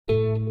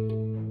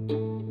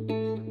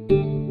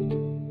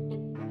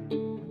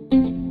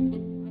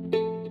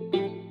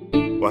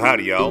Well,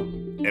 howdy, y'all,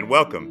 and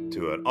welcome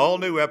to an all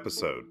new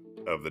episode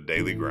of The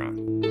Daily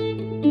Grind.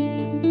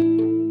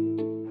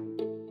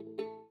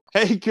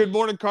 Hey, good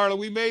morning, Carla.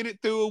 We made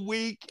it through a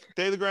week.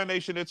 Daily Grind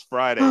Nation, it's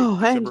Friday,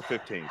 December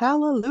 15th.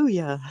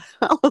 Hallelujah.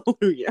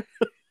 Hallelujah.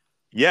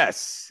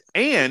 Yes,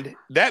 and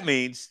that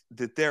means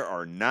that there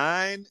are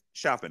 9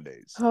 shopping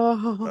days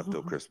up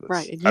till Christmas.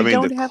 Right. And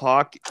the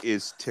clock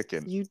is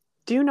ticking. You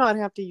do not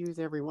have to use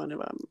every one of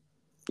them.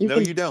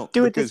 You don't.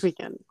 Do it this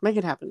weekend. Make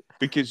it happen.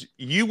 Because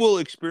you will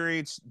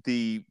experience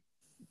the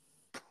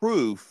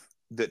proof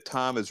that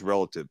time is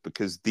relative,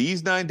 because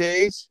these 9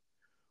 days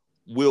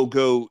will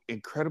go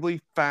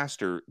incredibly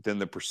faster than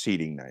the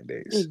preceding 9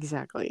 days.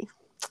 Exactly.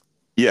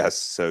 Yes,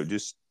 so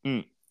just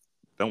don't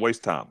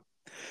waste time.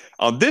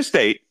 On this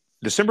date,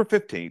 December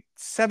 15th,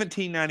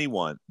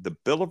 1791, the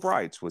Bill of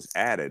Rights was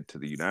added to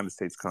the United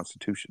States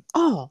Constitution.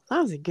 Oh,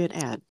 that was a good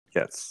ad.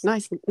 Yes.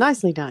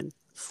 Nicely done.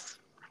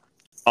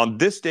 On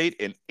this date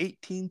in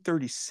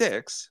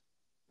 1836,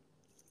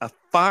 a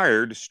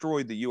fire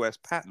destroyed the U.S.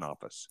 Patent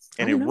Office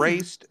and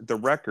erased the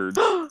records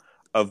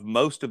of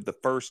most of the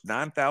first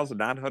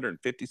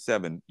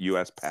 9,957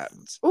 U.S.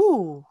 patents.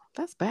 Ooh,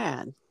 that's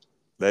bad.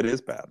 That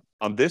is bad.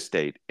 On this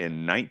date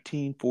in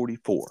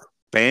 1944,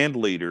 band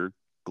leader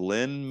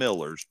Glenn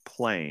Miller's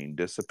plane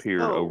disappeared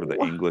over the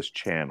English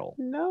Channel.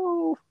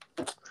 No.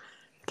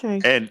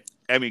 Okay. And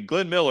I mean,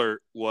 Glenn Miller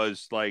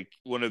was like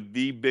one of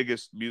the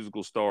biggest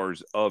musical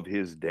stars of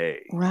his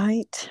day.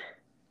 Right.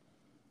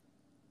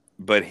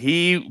 But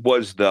he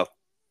was the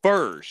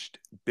first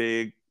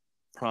big,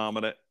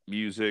 prominent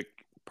music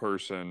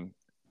person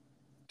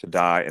to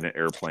die in an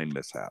airplane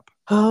mishap.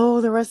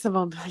 Oh, the rest of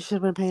them, I should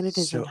have been paying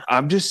attention. So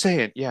I'm just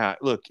saying, yeah,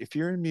 look, if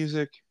you're in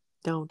music,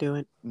 don't do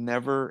it.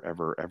 Never,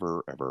 ever,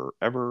 ever, ever,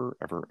 ever,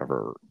 ever,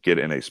 ever get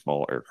in a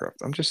small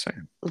aircraft. I'm just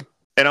saying.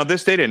 And on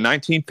this date in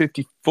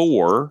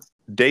 1954,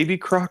 Davy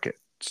Crockett,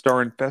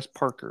 starring Fess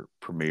Parker,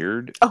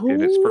 premiered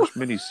in its first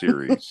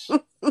miniseries.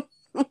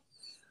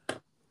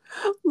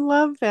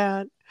 Love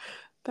that.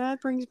 That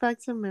brings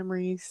back some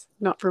memories.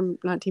 Not from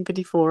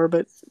 1954,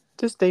 but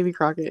just Davy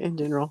Crockett in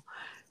general.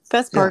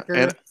 Fess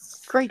Parker,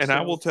 great. And show.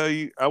 I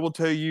will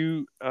tell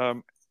you,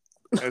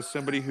 as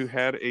somebody who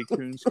had a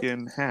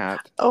coonskin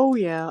hat. Oh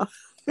yeah.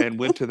 And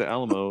went to the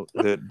Alamo,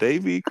 that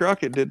Davy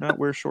Crockett did not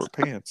wear short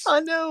pants.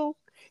 I know.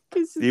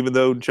 Even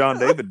though John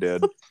David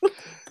did.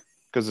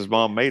 Because his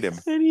mom made him.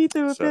 And he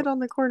threw a fit on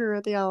the corner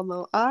at the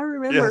Alamo. I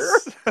remember.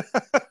 Yes.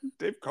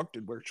 Dave Crockett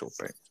did wear short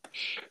pants.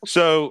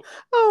 So,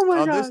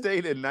 this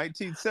date in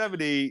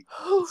 1970,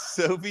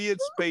 Soviet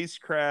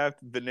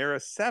spacecraft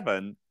Venera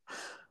 7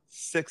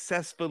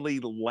 successfully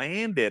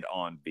landed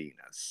on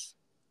Venus.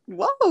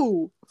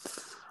 Whoa.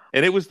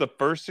 And it was the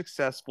first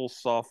successful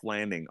soft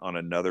landing on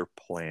another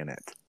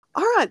planet.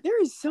 All right. There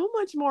is so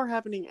much more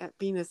happening at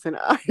Venus than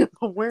I am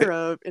aware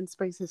of in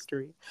space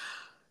history.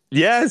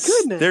 Yes.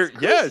 Goodness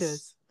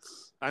yes.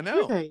 I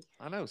know. Okay.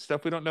 I know.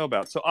 Stuff we don't know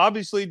about. So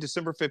obviously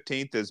December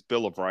 15th is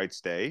Bill of Rights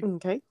Day.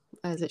 Okay.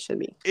 As it should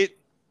be.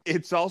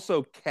 It's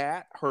also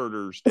Cat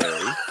Herders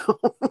Day.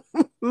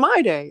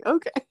 My day.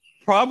 Okay.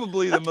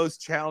 Probably the most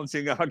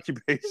challenging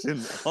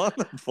occupation on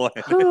the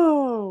planet.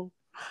 Oh.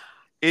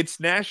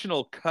 It's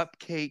National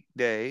Cupcake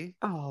Day.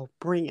 Oh,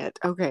 bring it.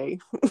 Okay.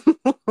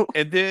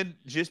 And then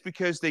just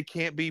because they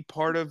can't be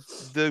part of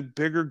the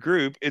bigger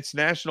group, it's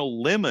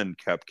National Lemon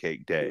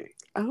Cupcake Day.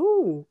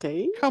 Oh,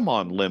 okay. Come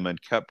on, Lemon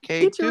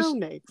Cupcake. Get your own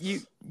name. Be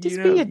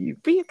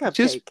a cupcake.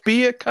 Just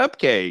be a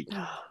cupcake.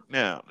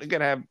 No, we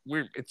gotta have.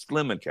 It's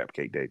Lemon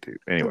Cupcake Day too.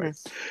 Anyway,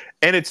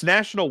 and it's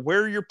National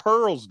Wear Your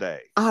Pearls Day.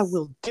 I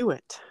will do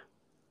it.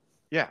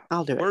 Yeah,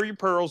 I'll do it. Wear Your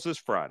Pearls this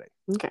Friday.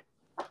 Okay.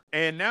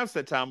 And now it's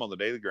that time on the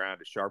Daily Grind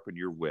to sharpen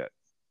your wit.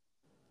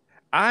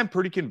 I'm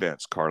pretty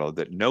convinced, Carla,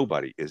 that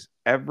nobody is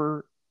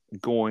ever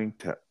going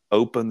to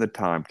open the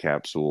time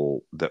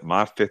capsule that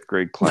my 5th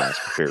grade class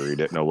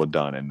carried at NOLA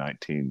Dunn in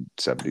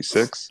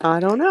 1976. I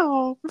don't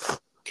know.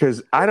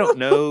 Because I don't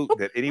know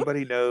that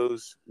anybody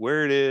knows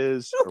where it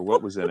is or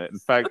what was in it. In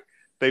fact,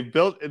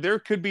 there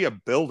could be a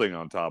building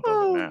on top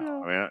of it now.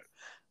 No. I mean,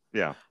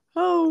 yeah.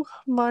 Oh,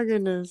 my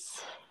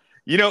goodness.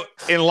 You know,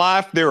 in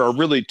life, there are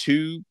really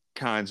 2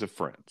 kinds of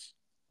friends.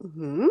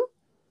 Mm-hmm.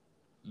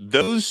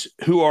 Those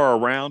who are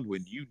around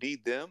when you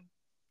need them,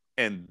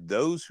 and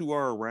those who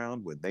are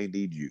around when they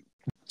need you.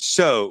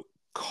 So,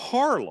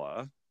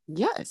 Carla.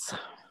 Yes.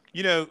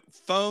 You know,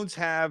 phones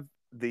have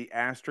the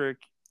asterisk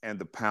and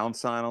the pound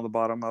sign on the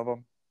bottom of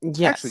them.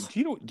 Yes.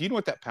 Actually, do you know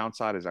what that pound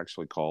sign is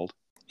actually called?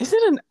 Is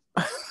it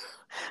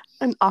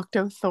an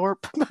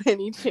octothorpe by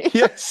any chance?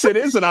 Yes, it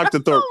is an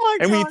octothorpe. Oh my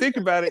God. And when you think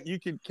about it, you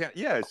can count.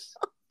 Yes,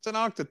 it's an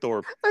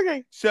octothorpe.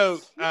 Okay. So,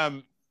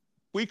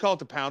 we call it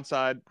the pound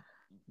sign.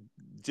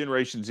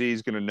 Generation Z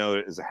is going to know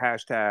it as a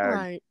hashtag.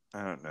 Right.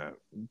 I don't know.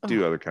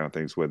 Do other kind of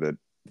things with it.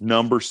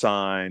 Number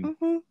sign,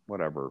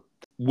 whatever.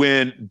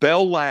 When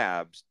Bell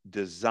Labs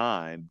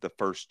designed the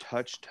first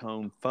touch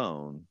tone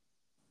phone,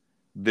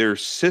 their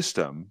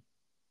system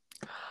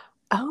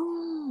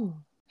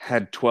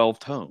had 12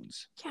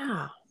 tones.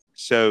 Yeah.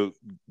 So,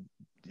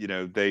 you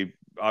know, they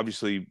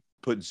obviously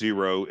put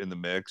 0 in the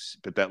mix,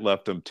 but that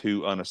left them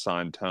 2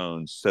 unassigned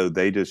tones. So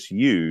they just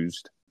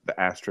used the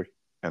asterisk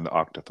and the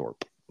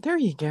octothorpe. There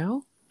you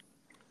go.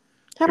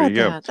 How There about you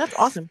go. that? That's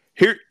awesome.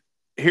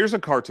 Here's a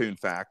cartoon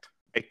fact.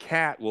 A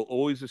cat will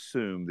always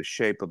assume the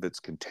shape of its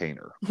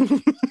container.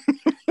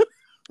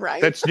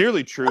 Right? That's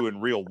nearly true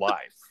in real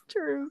life.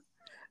 True.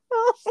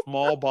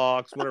 Small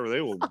box, whatever,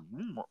 they will.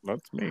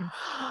 That's me.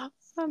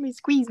 Let me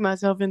squeeze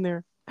myself in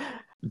there.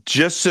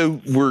 Just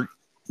so we're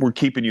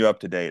keeping you up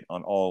to date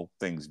on all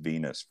things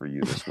Venus for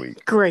you this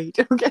week. Great.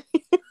 Okay.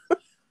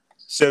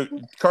 So,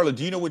 Carla,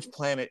 do you know which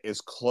planet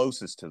is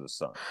closest to the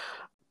sun?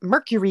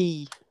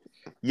 Mercury.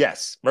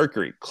 Yes,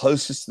 Mercury,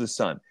 closest to the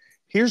sun.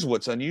 Here's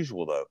what's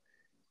unusual, though.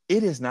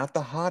 It is not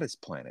the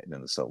hottest planet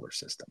in the solar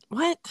system.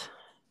 What?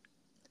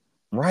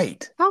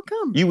 Right. How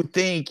come? You would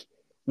think,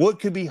 what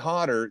could be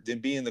hotter than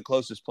being the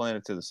closest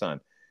planet to the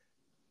sun?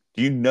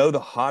 Do you know the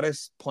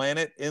hottest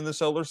planet in the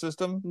solar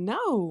system?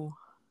 No.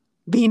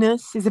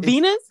 Venus. Is it It's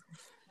Venus?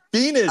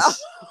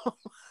 Venus. Oh.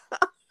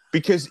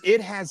 Because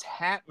it has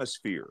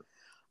atmosphere.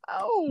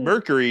 Oh.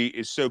 Mercury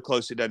is so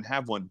close it doesn't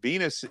have one.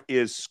 Venus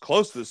is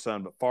close to the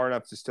sun, but far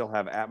enough to still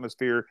have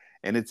atmosphere,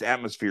 and its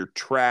atmosphere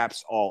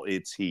traps all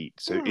its heat.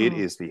 So it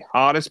is the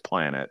hottest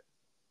planet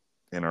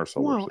in our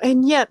solar system.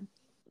 And yet,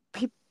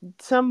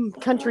 some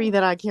country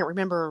that I can't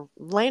remember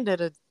landed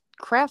a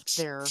craft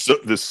there. So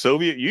the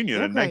Soviet Union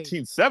in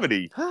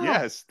 1970. Oh.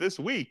 Yes, this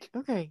week.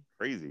 Okay.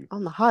 Crazy.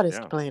 On the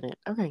hottest planet.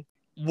 Okay.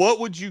 What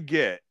would you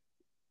get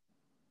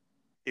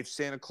if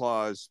Santa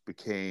Claus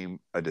became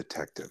a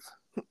detective?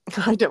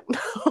 I don't know.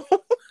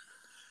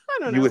 I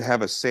don't know. You would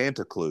have a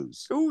Santa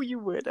Claus. Oh, you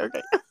would.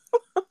 Okay.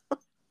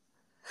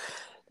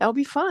 That'll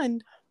be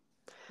fun.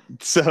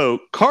 So,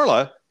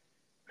 Carla,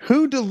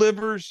 who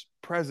delivers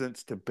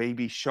presents to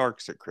baby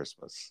sharks at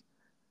Christmas?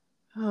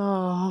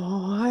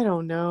 Oh, I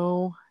don't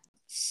know.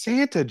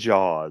 Santa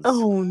Jaws.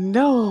 Oh,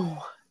 no.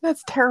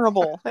 That's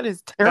terrible. That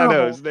is terrible. I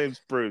know. His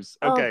name's Bruce.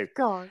 Okay. Oh,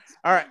 God.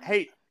 All right.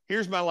 Hey,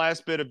 here's my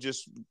last bit of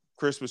just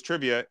Christmas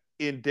trivia.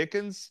 In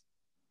Dickens'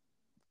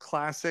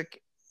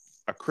 classic,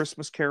 A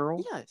Christmas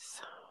Carol.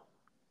 Yes.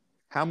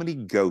 How many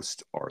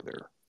ghosts are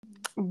there?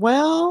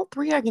 Well,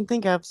 3 I can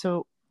think of,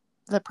 so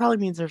that probably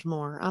means there's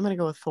more. I'm going to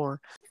go with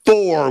 4.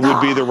 4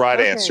 would be the right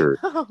answer.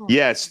 Oh.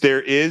 Yes,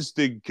 there is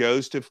the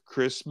ghost of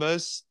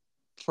Christmas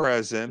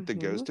present, the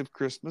ghost of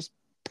Christmas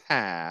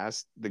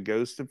past, the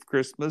ghost of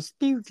Christmas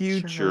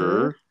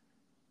future.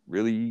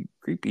 Really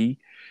creepy.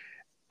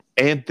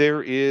 And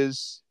there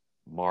is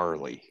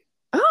Marley.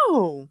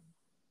 Oh,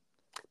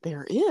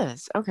 there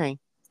is. Okay.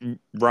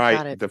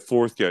 Right, the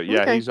 4th ghost.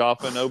 Yeah, okay. He's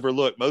often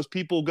overlooked. Most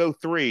people go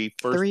 3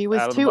 first. 3 was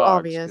out of too the box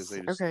obvious.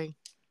 Okay.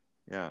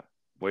 Yeah,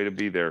 way to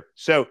be there.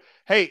 So,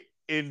 hey,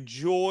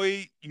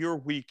 enjoy your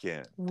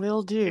weekend.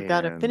 Will do.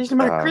 Got to finish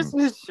my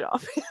Christmas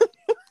shopping.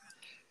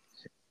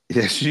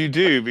 Yes, you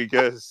do,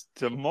 because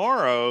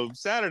tomorrow,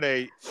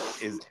 Saturday,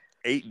 is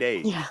 8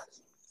 days. Yeah.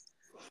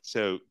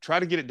 So try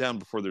to get it done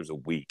before there's a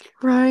week.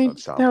 Right.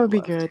 That would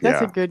be good.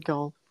 That's a good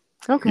goal.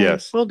 Okay.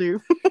 Yes. Will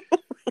do.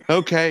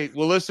 Okay.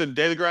 Well, listen,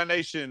 Daily Grind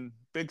Nation,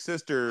 big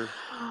sister,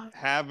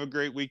 have a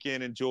great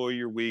weekend. Enjoy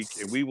your week.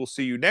 And we will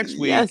see you next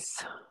week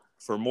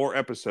for more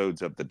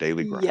episodes of The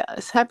Daily Grind.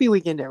 Yes. Happy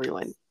weekend,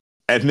 everyone.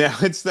 And now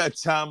it's that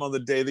time on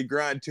The Daily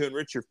Grind to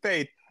enrich your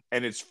faith.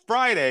 And it's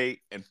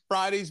Friday, and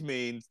Fridays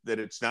means that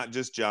it's not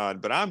just John,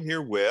 but I'm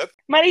here with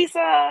Marisa.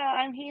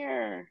 I'm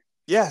here.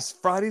 Yes,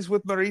 Fridays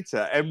with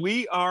Maritza. And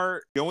we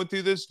are going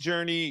through this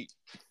journey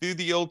through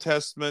the Old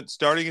Testament,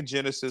 starting in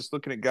Genesis,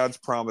 looking at God's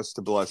promise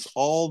to bless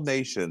all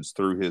nations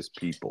through his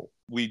people.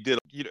 We did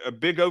a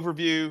big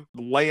overview,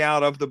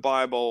 layout of the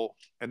Bible,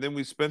 and then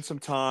we spent some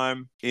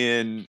time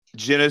in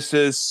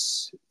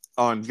Genesis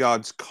on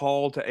God's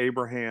call to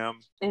Abraham.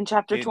 In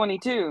chapter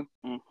 22.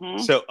 Mm-hmm.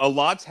 So a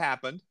lot's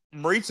happened.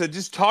 Maritza,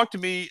 just talk to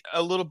me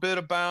a little bit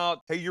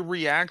about your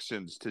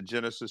reactions to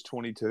Genesis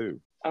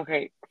 22.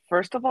 Okay,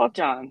 first of all,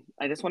 John,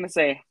 I just want to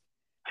say,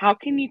 how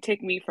can you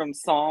take me from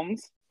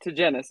Psalms to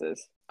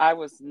Genesis? I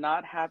was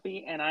not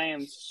happy, and I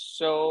am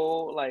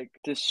so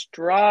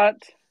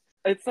distraught.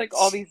 It's like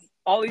all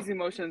these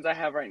emotions I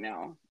have right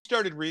now.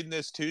 Started reading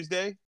this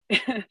Tuesday?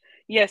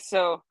 Yes,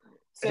 so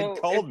he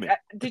called me.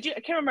 Did you? I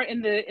can't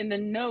remember in the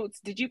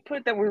notes. Did you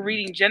put that we're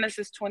reading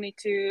Genesis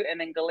 22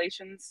 and then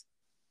Galatians?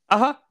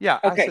 Yeah.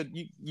 Okay. I said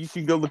you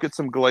can go look at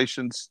some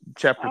Galatians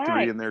chapter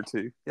 3 in there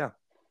too. Yeah.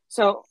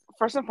 So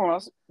first and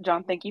foremost,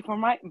 John, thank you for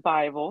my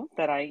Bible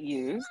that I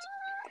used.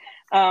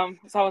 So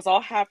I was all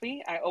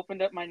happy. I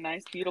opened up my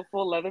nice,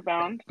 beautiful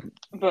leather-bound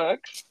book,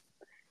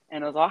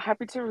 and I was all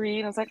happy to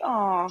read. I was like,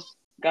 "Oh,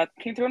 God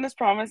came through on this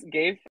promise,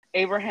 gave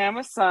Abraham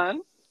a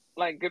son.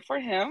 Good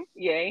for him,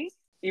 yay!"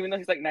 Even though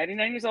he's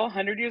 99 years old,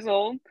 100 years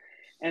old,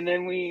 and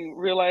then we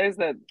realized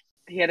that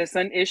he had a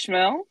son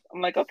Ishmael. I'm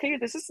like, okay,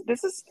 this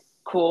is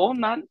cool,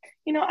 not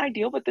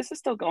ideal, but this is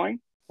still going.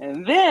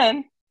 And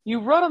then you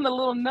wrote on the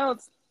little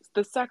notes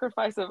the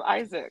sacrifice of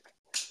Isaac,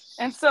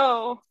 and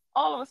so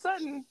all of a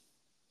sudden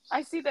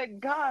I see that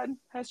God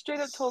has straight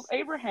up told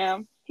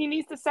Abraham he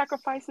needs to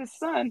sacrifice his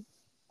son,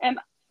 and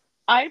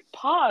I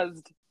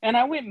paused and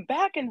I went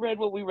back and read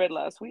what we read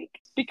last week.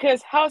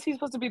 Because how is he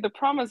supposed to be the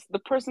promise, the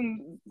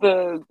person,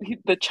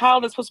 the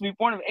child that's supposed to be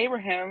born of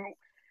Abraham,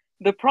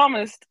 the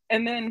promised,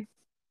 and then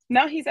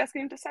now he's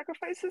asking him to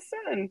sacrifice his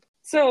son.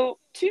 So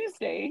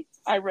Tuesday,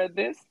 I read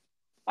this.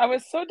 I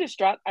was so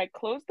distraught, I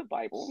closed the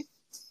Bible,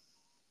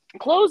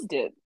 closed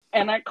it,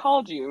 and I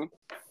called you.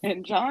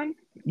 And John,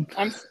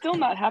 I'm still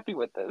not happy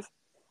with this.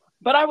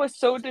 But I was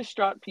so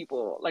distraught,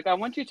 people. Like, I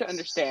want you to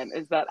understand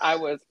is that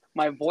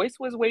my voice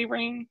was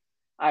wavering.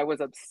 I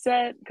was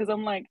upset because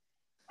I'm like,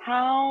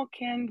 how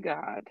can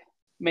God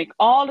make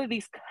all of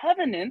these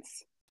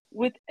covenants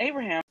with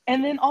Abraham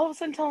and then all of a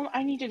sudden tell him,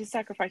 I need you to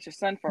sacrifice your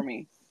son for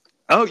me?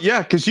 Oh,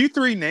 yeah, because you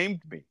three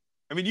named me.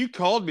 I mean, you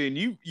called me and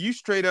you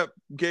straight up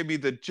gave me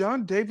the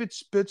John David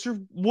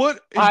Spitzer. What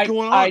is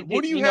going on?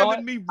 What are you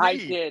having me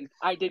read?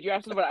 I did. You're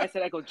absolutely right. I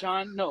said, I go,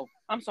 John, no,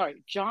 I'm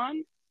sorry.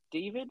 John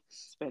David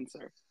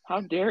Spencer.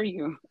 How dare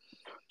you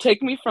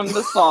take me from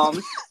the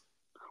Psalms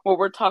where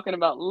we're talking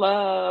about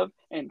love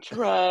and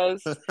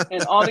trust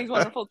and all these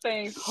wonderful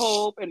things,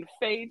 hope and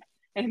faith.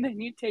 And then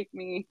you take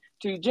me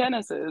to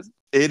Genesis.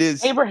 It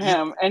is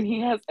Abraham,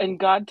 and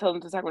God told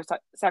him to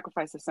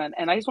sacrifice his son.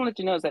 And I just wanted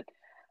to know is that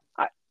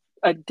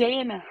a day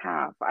and a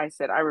half, I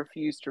said, I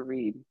refuse to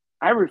read.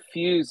 I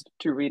refused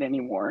to read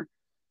anymore.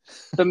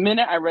 The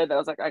minute I read that, I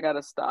was like, I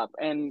gotta stop.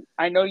 And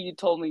I know you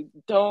told me,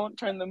 don't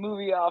turn the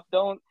movie off.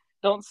 Don't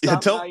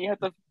stop now. You have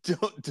to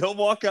don't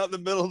walk out in the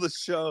middle of the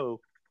show.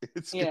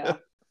 It's yeah.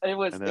 Good. It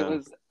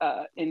was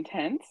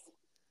intense.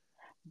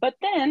 But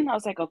then I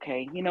was like,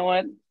 okay, you know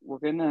what? We're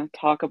gonna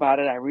talk about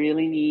it. I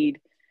really need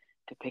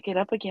to pick it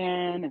up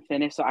again and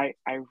finish. So I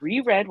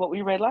reread what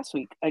we read last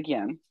week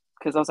again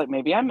because I was like,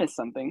 maybe I missed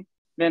something.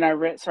 Then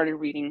I started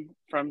reading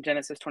from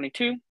Genesis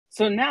 22.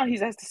 So now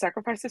he's asked to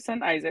sacrifice his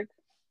son Isaac.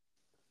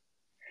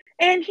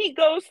 And he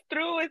goes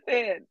through with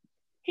it.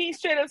 He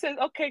straight up says,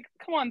 okay,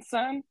 come on,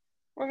 son.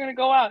 We're going to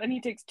go out. And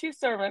he takes 2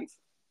 servants.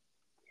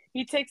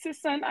 He takes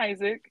his son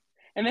Isaac.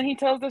 And then he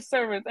tells the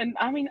servants, and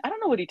I mean, I don't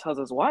know what he tells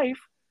his wife.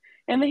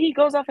 And then he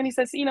goes off and he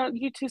says,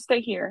 you 2 stay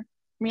here.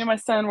 Me and my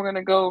son, we're going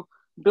to go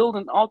build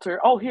an altar.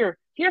 Oh, here,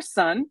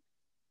 son.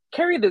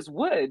 Carry this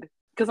wood.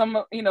 Because I'm,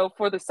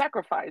 for the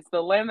sacrifice,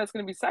 the lamb that's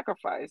going to be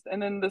sacrificed. And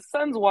then the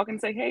sons walk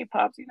and say, hey,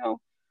 Pops,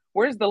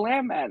 where's the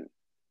lamb at?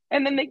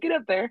 And then they get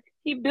up there.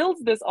 He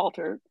builds this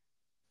altar.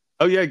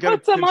 Oh, yeah,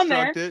 got to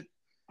construct it.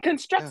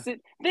 Constructs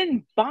it,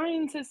 then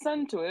binds his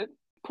son to it,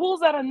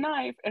 pulls out a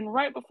knife, and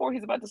right before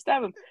he's about to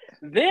stab him,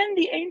 then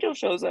the angel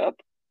shows up.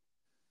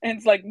 And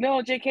it's like,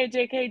 no,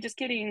 JK, just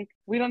kidding.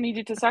 We don't need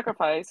you to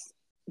sacrifice.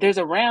 There's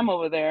a ram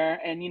over there.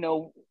 And,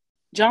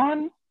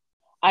 John,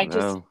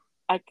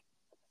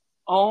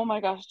 oh my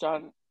gosh,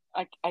 John,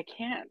 I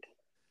can't.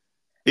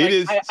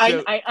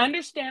 I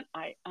understand.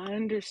 I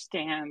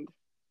understand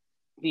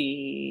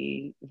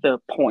the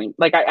point.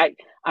 Like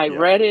I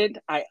read it.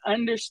 I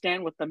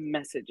understand what the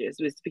message is.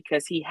 It's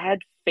because he had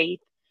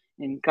faith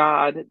in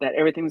God that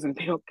everything was going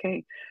to be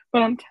okay.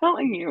 But I'm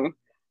telling you,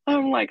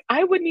 I'm like,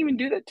 I wouldn't even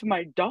do that to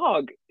my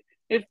dog.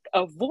 If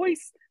a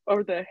voice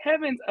or the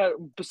heavens, a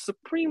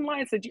supreme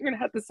line said you're going to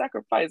have to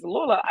sacrifice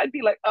Lola, I'd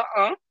be like,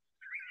 and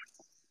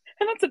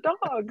that's a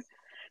dog.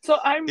 So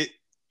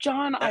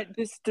John,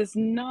 this does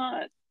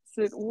not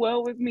sit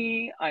well with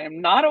me. I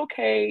am not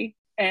okay.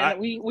 And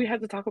we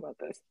have to talk about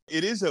this.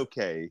 It is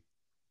okay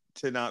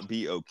to not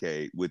be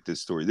okay with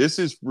this story. This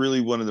is really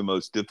one of the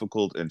most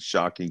difficult and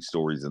shocking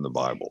stories in the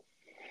Bible.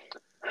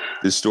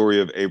 The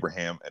story of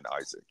Abraham and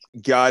Isaac.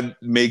 God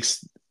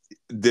makes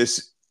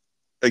this,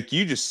 like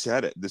you just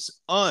said it, this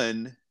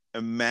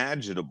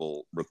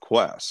unimaginable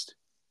request.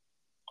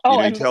 Oh,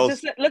 and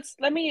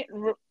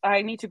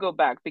I need to go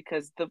back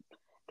because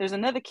there's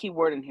another key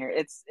word in here.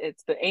 It's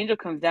the angel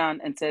comes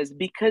down and says,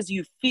 because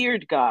you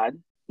feared God,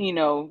 we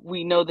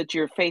know that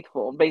you're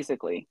faithful,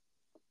 basically.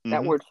 Mm-hmm.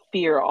 That word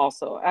fear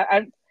also.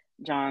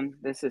 John,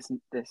 this is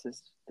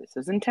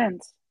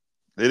intense.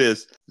 It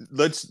is.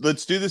 Let's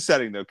do the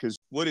setting though, because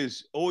what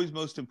is always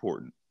most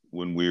important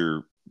when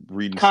we're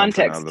reading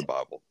something out of the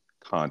Bible?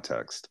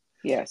 Context.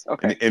 Yes.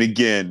 Okay. And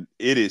again,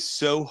 it is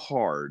so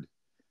hard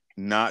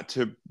not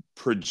to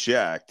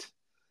project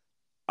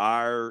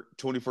our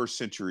 21st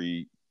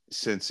century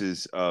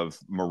senses of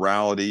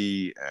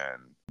morality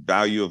and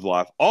value of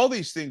life. All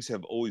these things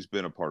have always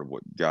been a part of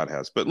what God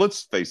has. But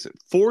let's face it,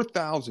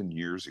 4,000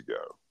 years ago,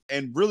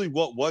 and really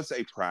what was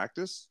a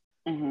practice,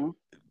 mm-hmm.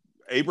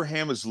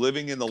 Abraham is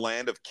living in the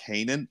land of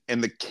Canaan,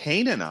 and the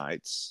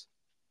Canaanites,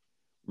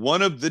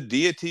 one of the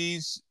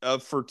deities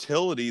of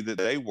fertility that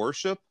they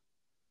worship,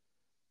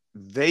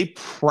 they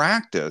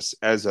practice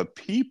as a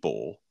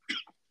people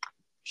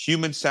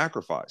human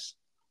sacrifice.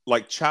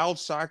 Like child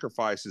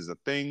sacrifice is a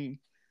thing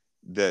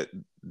that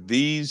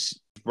these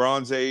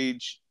Bronze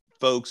Age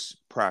folks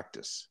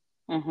practice.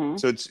 Mm-hmm.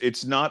 So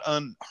it's not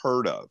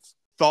unheard of.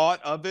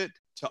 Thought of it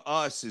to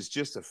us is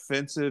just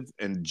offensive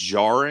and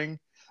jarring.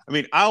 I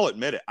mean, I'll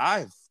admit it.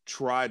 I've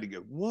tried to go,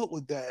 what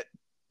would that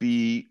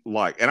be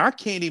like? And I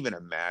can't even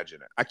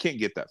imagine it. I can't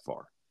get that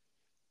far.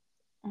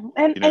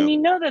 And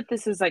that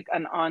this is like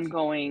an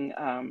ongoing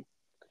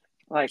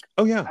like,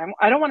 Oh yeah.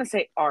 I don't want to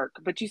say arc,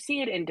 but you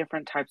see it in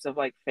different types of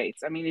like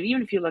faiths. I mean,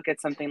 even if you look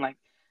at something like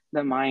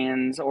the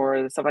Mayans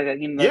or stuff like that,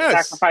 the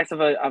Yes. sacrifice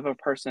of a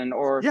person,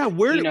 or Yeah.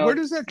 Where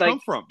does that come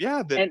like, from?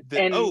 Yeah. That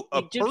and a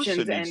Egyptians,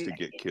 person needs and to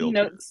get killed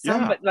here.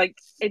 some, Yeah. but like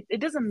it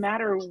doesn't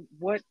matter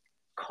what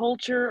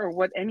culture or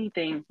what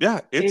anything.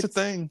 Yeah. It's a It's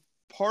thing.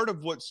 Part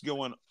of what's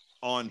going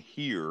on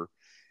here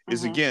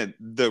is, uh again,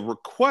 the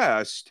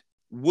request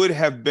would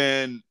have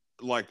been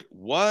like,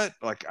 what?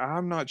 Like,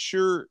 I'm not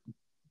sure.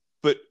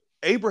 But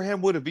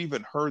Abraham would have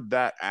even heard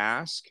that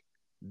ask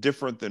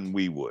different than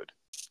we would.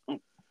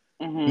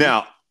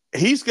 Now,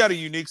 he's got a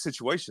unique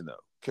situation,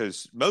 though,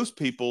 because most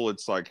people,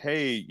 it's like,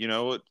 hey,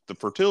 the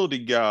fertility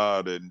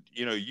god, and,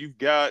 you've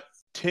got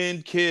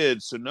 10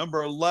 kids, so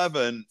number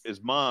 11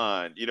 is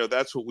mine.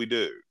 That's what we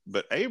do.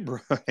 But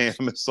Abraham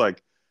is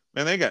like,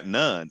 man, they got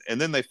none.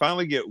 And then they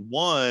finally get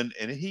one,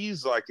 and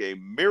he's like a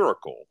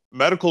miracle.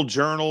 Medical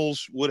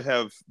journals would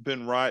have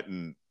been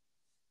writing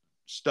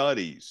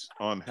studies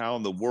on how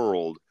in the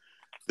world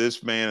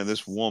this man and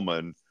this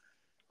woman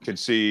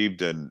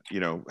conceived and,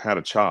 had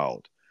a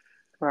child.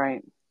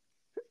 right.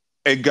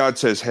 And God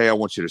says, hey, I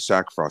want you to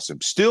sacrifice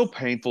him. Still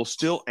painful,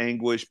 still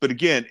anguish. But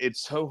again,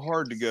 it's so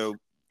hard to go,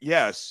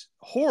 yes,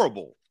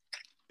 horrible.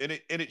 And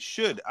it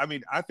should. I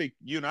mean, I think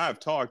you and I have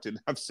talked, and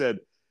I've said,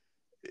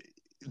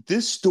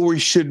 this story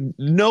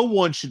no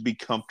one should be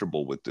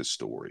comfortable with this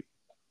story.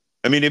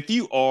 I mean, if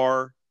you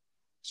are,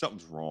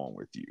 something's wrong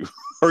with you,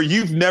 or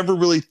you've never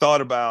really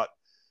thought about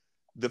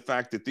the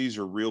fact that these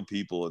are real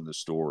people in the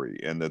story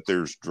and that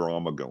there's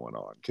drama going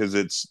on. Because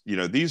it's,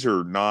 these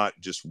are not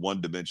just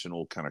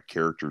one-dimensional kind of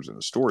characters in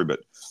the story, but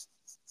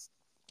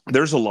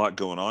there's a lot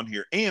going on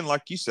here. And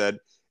like you said,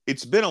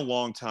 it's been a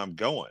long time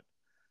going.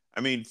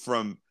 I mean,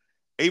 from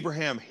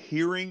Abraham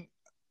hearing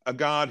a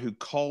God who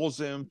calls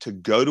him to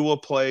go to a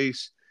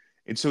place.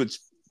 And so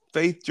it's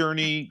faith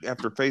journey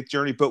after faith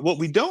journey. But what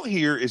we don't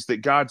hear is that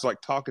God's like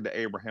talking to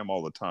Abraham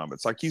all the time.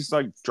 It's like he's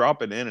like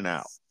dropping in and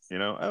out,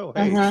 oh,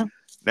 hey,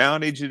 now I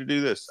need you to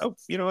do this. Oh,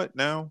 you know what?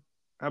 Now,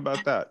 how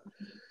about that?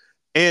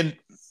 And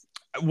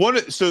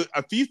so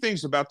a few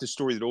things about this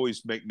story that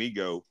always make me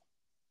go,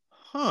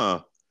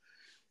 huh,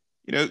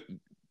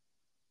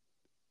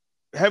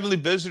 heavenly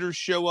visitors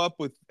show up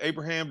with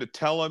Abraham to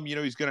tell him,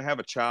 he's going to have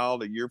a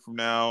child a year from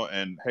now.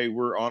 And hey,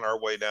 we're on our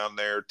way down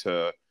there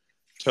to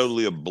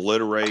totally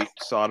obliterate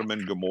Sodom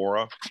and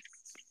Gomorrah.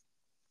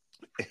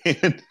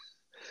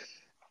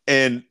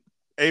 And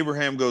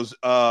Abraham goes,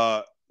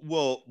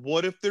 well,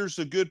 what if there's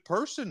a good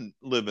person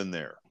living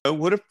there?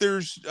 What if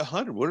there's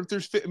 100? What if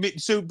there's 50? I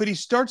mean, but he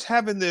starts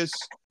having this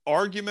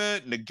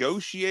argument,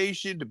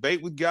 negotiation,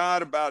 debate with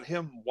God about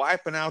him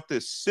wiping out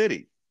this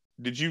city.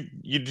 Did you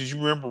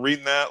remember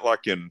reading that?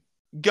 Like,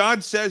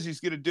 God says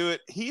he's going to do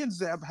it. He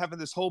ends up having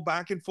this whole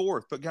back and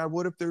forth. But God,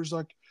 what if there's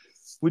like,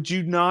 would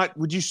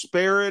you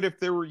spare it if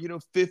there were,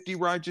 50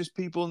 righteous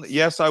people?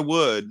 Yes, I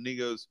would. And he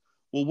goes,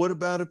 well, what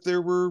about if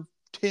there were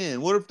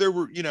 10? What if there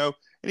were,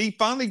 and he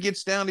finally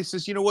gets down. He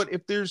says, you know what?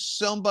 If there's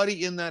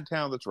somebody in that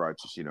town that's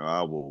righteous,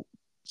 I will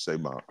say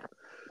my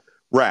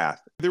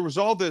wrath. There was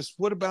all this,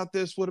 what about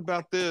this? What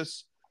about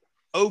this?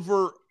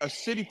 Over a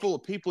city full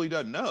of people he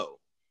doesn't know.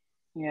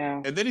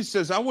 Yeah. And then he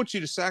says, I want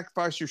you to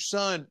sacrifice your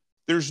son.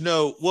 There's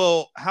no,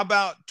 well, how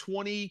about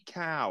 20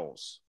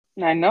 cows?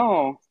 I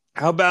know.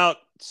 How about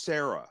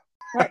Sarah?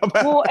 Right.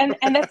 Well, and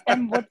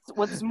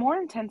what's more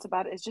intense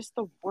about it is just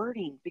the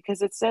wording,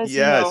 because it says,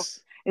 yes,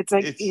 it's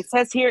like it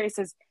says here, it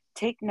says,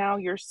 take now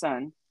your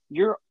son,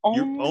 your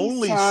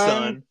only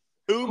son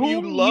whom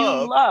you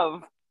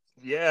love.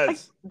 Yes. Like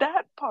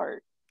that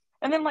part.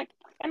 And then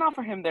and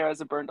offer him there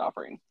as a burnt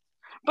offering.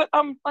 But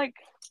like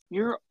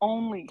your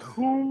only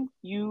whom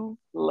you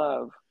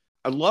love.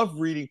 I love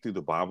reading through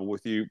the Bible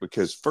with you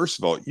because, first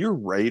of all, your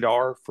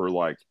radar for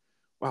like,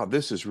 wow,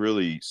 this is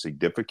really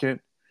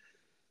significant,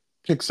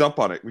 picks up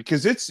on it,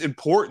 because it's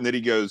important that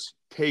he goes,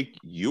 take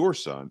your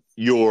son,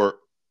 your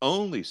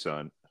only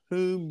son,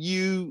 whom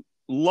you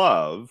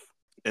love,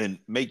 and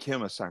make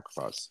him a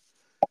sacrifice.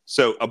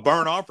 So a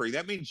burnt offering,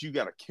 that means you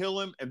got to kill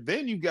him, and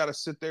then you got to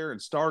sit there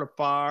and start a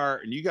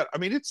fire,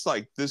 and it's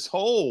like this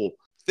whole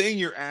thing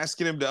you're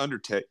asking him to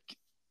undertake.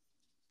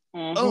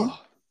 Oh,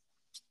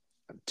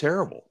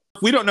 terrible.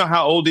 We don't know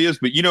how old he is,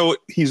 but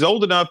he's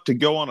old enough to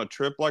go on a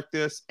trip like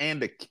this and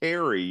to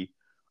carry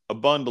a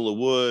bundle of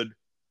wood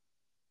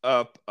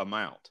up a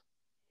mount.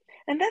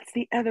 And that's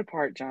the other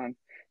part, John.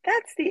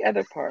 That's the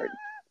other part.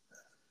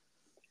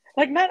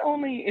 Like, not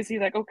only is he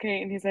like,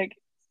 okay, and he's like,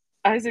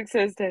 Isaac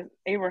says to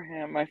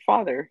Abraham, my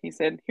father, he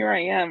said, here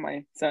I am,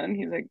 my son.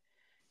 He's like,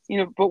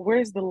 but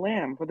where's the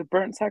lamb for the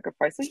burnt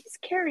sacrifice? So he's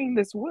carrying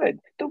this wood,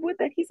 the wood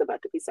that he's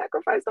about to be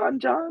sacrificed on,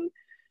 John.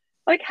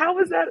 Like, how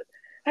is that?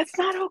 That's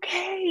not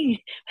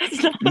okay.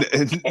 That's not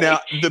okay. Now,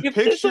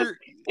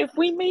 if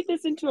we made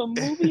this into a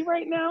movie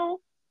right now,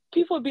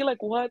 people would be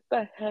like, what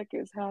the heck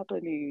is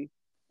happening?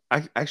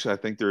 I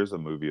think there is a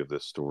movie of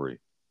this story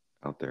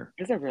out there.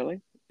 Is it really?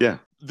 Yeah.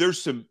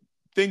 There's some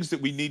things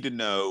that we need to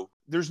know.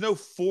 There's no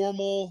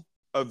formal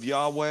of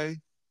Yahweh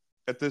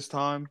at this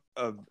time,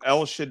 of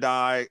El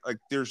Shaddai. Like,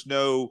 there's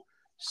no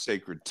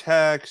sacred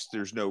text.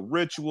 There's no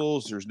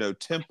rituals. There's no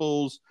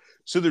temples.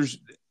 So there's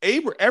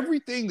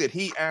everything that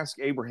he asked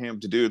Abraham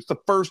to do. It's the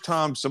first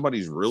time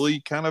somebody's really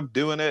kind of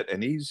doing it,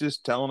 and he's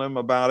just telling him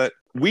about it.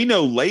 We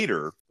know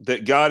later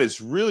that God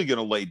is really going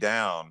to lay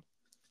down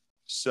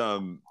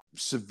some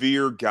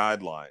severe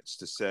guidelines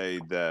to say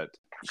that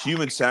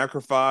human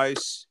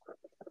sacrifice,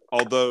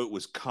 although it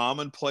was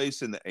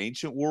commonplace in the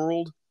ancient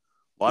world,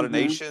 a lot of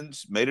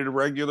nations made it a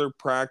regular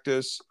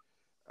practice.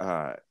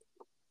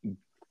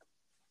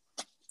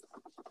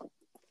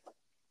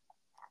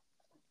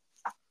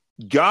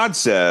 God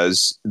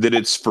says that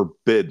it's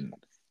forbidden,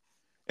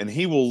 and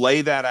he will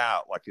lay that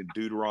out like in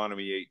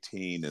Deuteronomy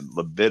 18 and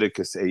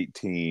Leviticus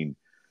 18,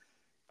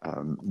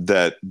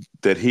 that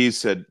he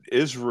said,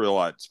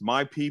 Israelites,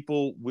 my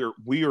people,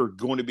 we are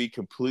going to be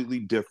completely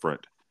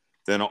different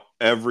than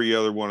every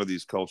other one of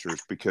these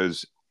cultures,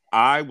 because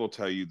I will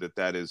tell you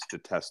that is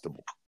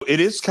detestable. It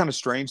is kind of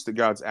strange that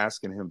God's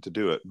asking him to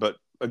do it. But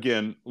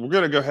again, we're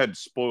going to go ahead and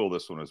spoil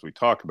this one as we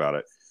talk about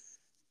it.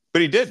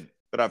 But he didn't.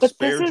 But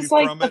spared you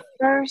from it.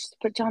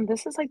 But John,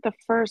 this is like the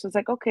first. It's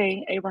like,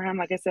 okay, Abraham,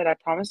 like I said, I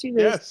promised you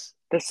this. Yes.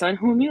 The son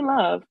whom you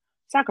love,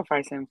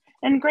 sacrifice him.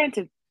 And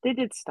granted, they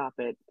did stop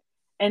it.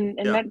 And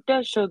that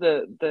does show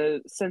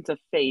the sense of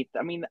faith.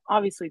 I mean,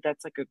 obviously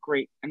that's like a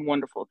great and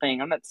wonderful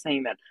thing. I'm not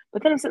saying that.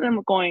 But then I'm sitting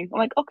there going,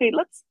 like, okay,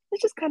 let's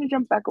just kind of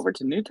jump back over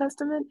to New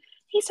Testament.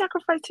 He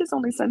sacrificed his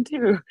only son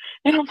too.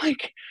 And I'm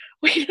like,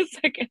 wait a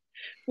second.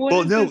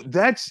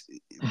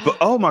 But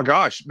oh my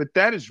gosh, but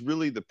that is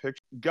really the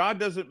picture. God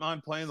doesn't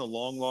mind playing the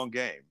long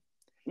game.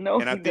 No,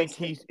 and I think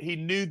he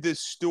knew this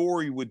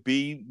story would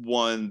be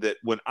one that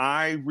when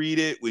I read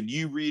it, when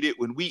you read it,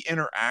 when we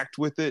interact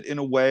with it in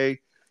a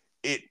way,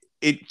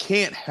 it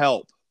can't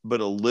help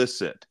but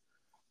elicit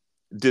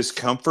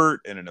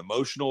discomfort and an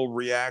emotional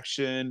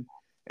reaction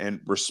and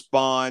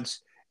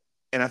response.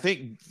 And I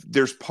think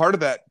there's part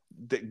of that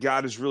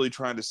God is really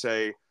trying to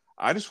say,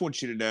 I just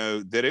want you to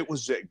know that it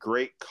was at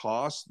great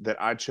cost that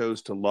I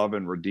chose to love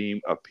and redeem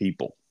a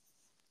people,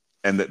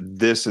 and that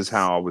this is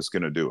how I was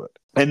going to do it.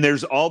 And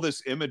there's all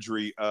this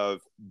imagery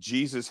of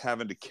Jesus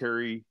having to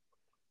carry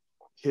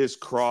his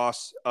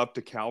cross up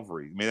to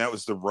Calvary. I mean, that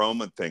was the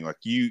Roman thing. Like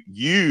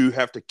you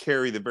have to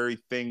carry the very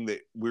thing that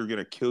we're going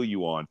to kill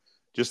you on,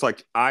 just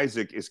like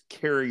Isaac is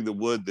carrying the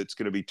wood that's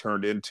going to be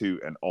turned into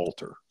an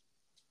altar.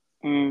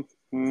 Yeah.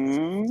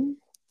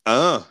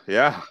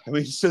 I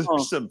mean, so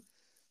there's some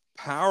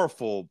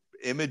powerful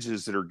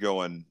images that are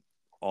going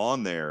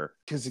on there,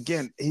 because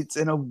again, it's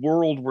in a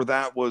world where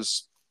that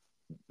was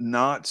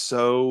not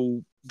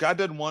so. God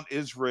doesn't want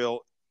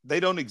Israel. They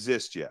don't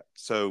exist yet,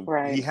 so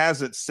he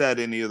hasn't said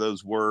any of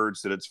those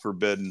words that it's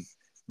forbidden,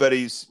 but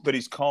he's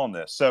calling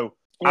this. So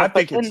I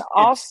think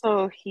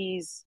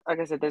he's, like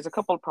I said, there's a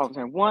couple of problems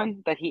here.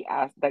 One, that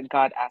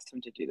God asked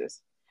him to do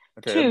this.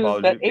 Okay,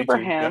 two, that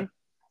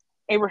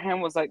Abraham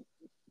was like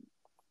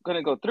going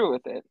to go through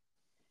with it.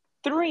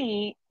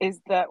 Three is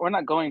that we're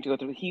not going to go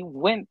through. He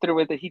went through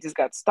with it. He just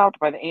got stopped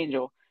by the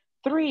angel.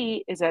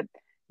 Three is that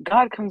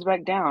God comes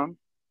back down,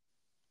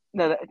 in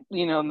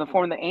the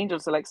form of the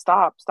angels to like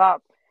stop.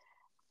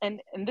 And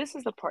this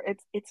is the part.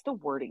 It's the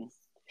wording,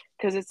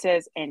 because it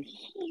says, and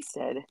he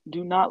said,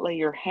 do not lay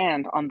your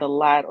hand on the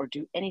lad or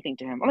do anything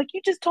to him. I'm like,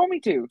 you just told me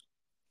to,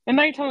 and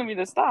now you're telling me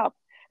to stop.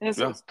 And it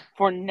says,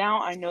 for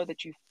now I know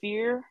that you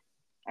fear,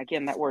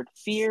 again that word,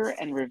 fear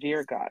and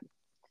revere God,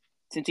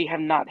 since you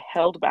have not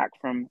held back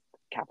from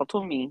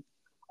capital me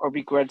or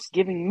begrudged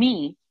giving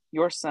me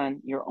your son,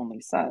 your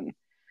only son.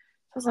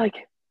 So I was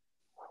like,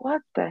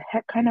 what the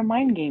heck kind of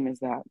mind game is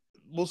that?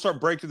 We'll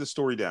start breaking the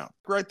story down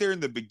right there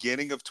in the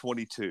beginning of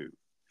 22.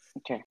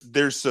 Okay.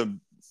 There's some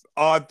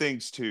odd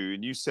things too.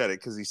 And you said it,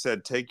 because he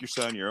said, take your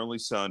son, your only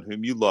son,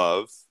 whom you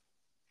love,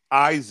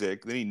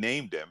 Isaac. Then he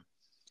named him.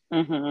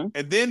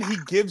 And then he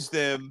gives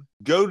them,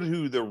 go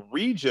to the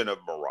region of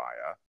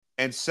Moriah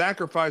and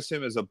sacrifice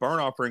him as a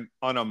burnt offering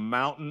on a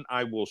mountain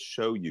I will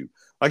show you.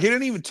 Like, he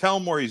didn't even tell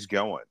him where he's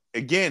going.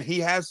 Again, he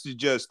has to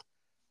just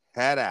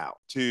head out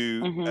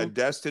to a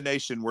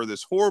destination where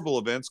this horrible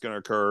event's going to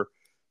occur,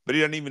 but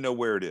he doesn't even know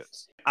where it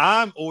is.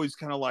 I'm always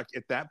kind of like,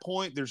 at that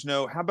point, there's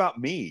no, how about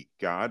me,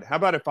 God? How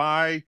about if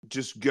I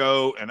just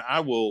go and I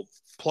will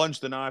plunge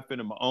the knife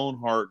into my own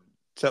heart,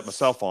 set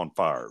myself on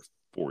fire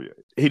for you?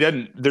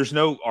 There's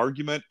no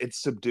argument.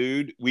 It's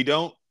subdued. We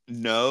don't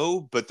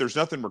know, but there's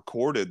nothing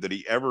recorded that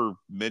he ever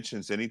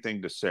mentions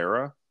anything to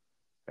Sarah.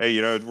 Hey,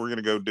 we're going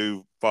to go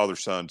do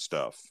father-son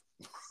stuff.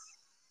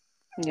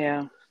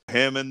 Yeah.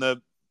 Him and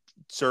the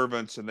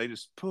servants, and they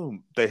just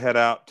they head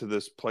out to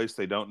this place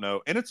they don't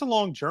know, and it's a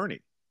long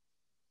journey.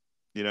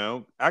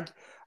 I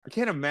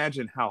can't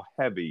imagine how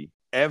heavy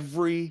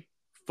every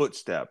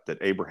footstep that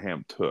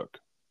Abraham took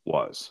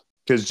was,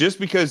 because just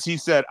because he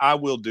said I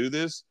will do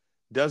this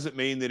doesn't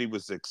mean that he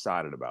was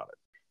excited about it.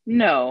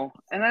 No,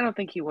 and I don't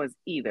think he was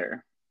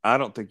either. I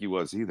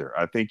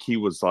think he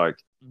was like,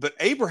 but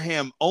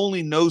Abraham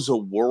only knows a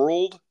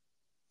world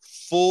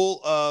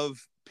full of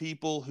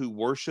people who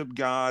worship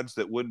gods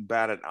that wouldn't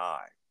bat an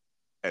eye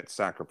at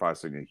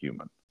sacrificing a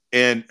human.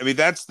 And I mean,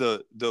 that's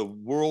the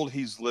world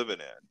he's living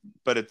in.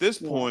 But at this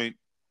point,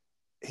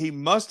 he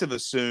must have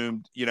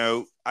assumed,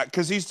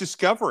 because he's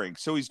discovering.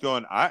 So he's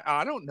going,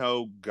 I don't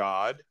know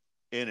God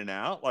in and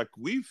out. Like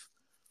we've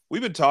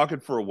been talking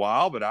for a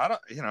while, but I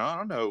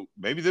don't know.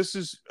 Maybe this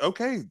is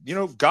okay.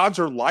 Gods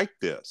are like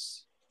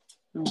this.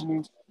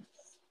 Mm-hmm.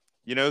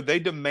 They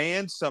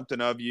demand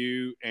something of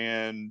you,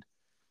 and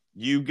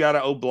you got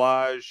to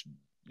oblige,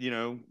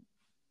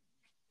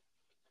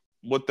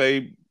 what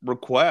they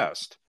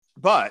request.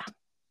 But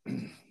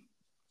I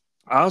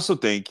also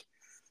think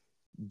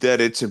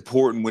that it's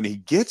important when he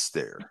gets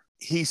there.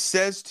 He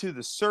says to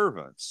the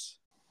servants,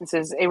 it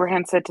says,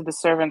 Abraham said to the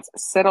servants,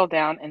 settle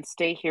down and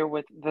stay here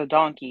with the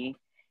donkey,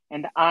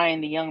 and I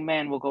and the young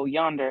man will go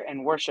yonder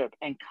and worship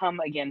and come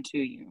again to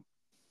you.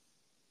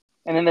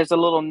 And then there's a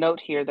little note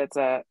here that's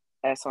a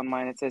S on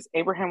mine. It says,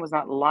 Abraham was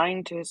not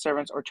lying to his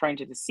servants or trying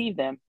to deceive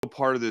them.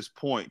 Part of this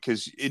point,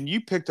 and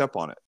you picked up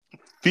on it.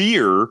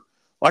 Fear,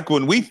 like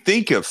when we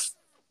think of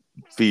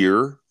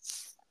fear,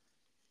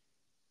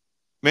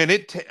 man,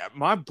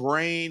 my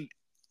brain,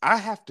 I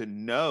have to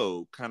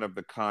know kind of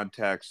the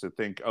context to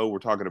think, we're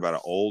talking about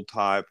an old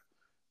type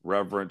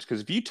reverence.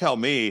 Because if you tell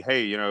me,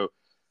 hey,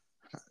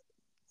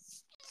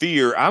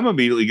 fear, I'm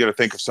immediately going to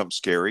think of something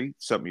scary,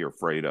 something you're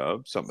afraid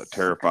of, something that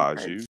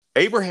terrifies you.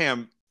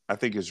 Abraham, I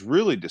think, is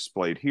really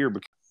displayed here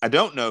because I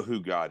don't know who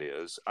God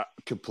is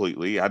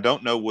completely. I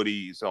don't know what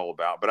he's all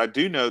about, but I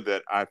do know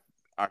that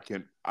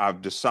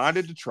I've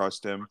decided to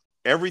trust him.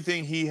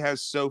 Everything he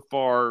has so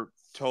far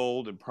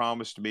told and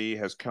promised me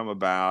has come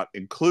about,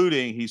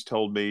 including he's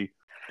told me,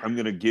 I'm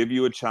going to give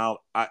you a child.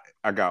 I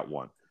got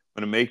one.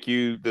 I'm going to make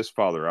you this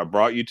father. I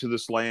brought you to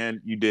this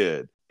land. You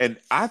did. And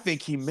I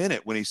think he meant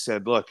it when he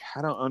said, look,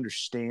 I don't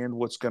understand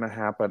what's going to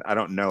happen. I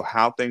don't know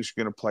how things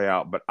are going to play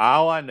out, but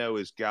all I know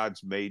is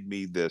God's made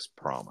me this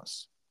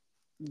promise.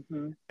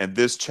 Mm-hmm. And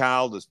this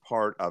child is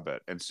part of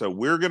it. And so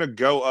we're going to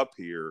go up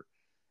here,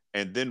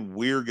 and then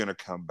we're going to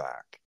come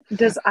back.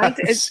 Does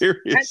Isaac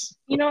serious?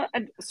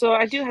 So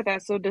I do have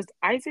that. So does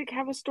Isaac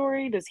have a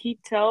story? Does he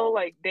tell,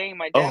 like, dang,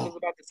 my dad was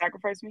about to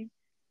sacrifice me?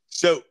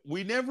 So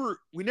we never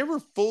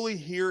fully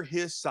hear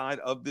his side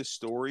of this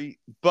story,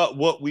 but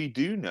what we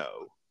do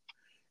know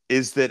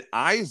is that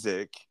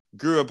Isaac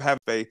grew up having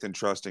faith and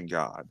trust in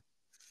God.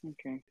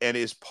 Okay. And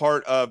is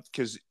part of,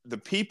 because the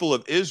people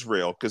of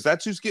Israel, because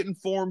that's who's getting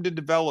formed and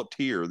developed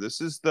here.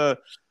 This is the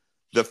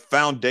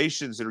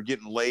foundations that are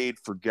getting laid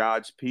for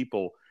God's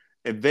people.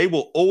 And they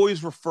will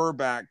always refer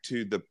back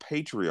to the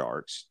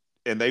patriarchs,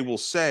 and they will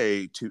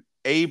say to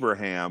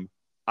Abraham,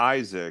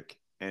 Isaac,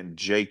 and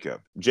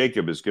Jacob.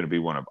 Jacob is going to be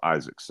one of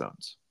Isaac's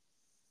sons.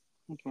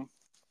 Okay.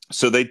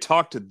 So they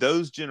talk to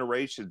those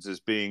generations as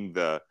being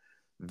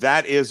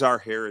that is our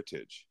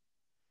heritage.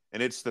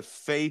 And it's the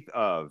faith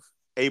of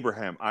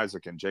Abraham,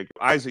 Isaac, and Jacob.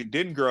 Isaac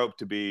didn't grow up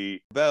to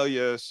be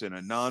rebellious and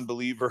a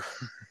non-believer.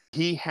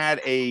 He had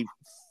a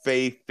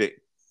faith that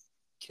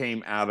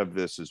came out of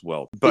this as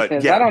well. But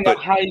because yeah, I don't know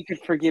how you could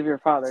forgive your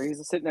father. He's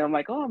just sitting there. I'm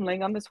like, I'm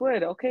laying on this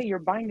wood. Okay, you're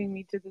binding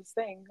me to this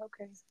thing.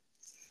 Okay.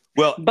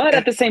 Well, but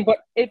at the same point,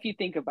 if you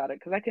think about it,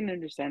 because I can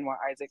understand why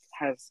Isaac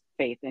has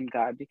faith in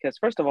God, because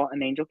first of all,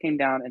 an angel came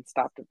down and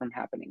stopped it from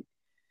happening.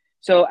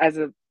 So as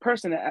a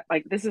person,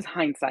 like, this is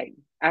hindsight.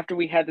 After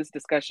we had this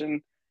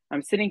discussion,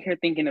 I'm sitting here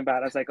thinking about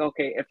it. I was like,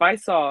 okay, if I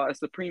saw a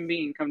supreme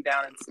being come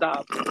down and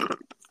stop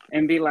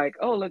and be like,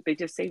 oh, look, they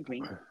just saved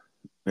me.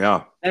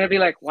 Yeah. And I'd be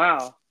like,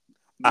 wow.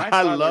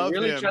 I love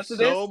really him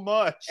so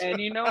much. And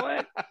you know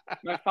what?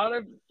 My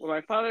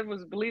father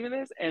was believing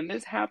this, and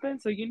this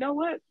happened. So you know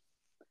what?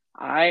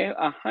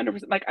 I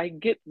 100%, like, I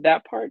get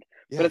that part,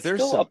 but it's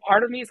still a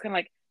part of me is kind of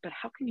like, but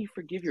how can you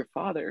forgive your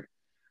father?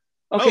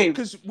 Okay,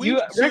 because you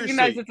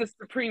recognize it's a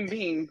supreme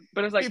being,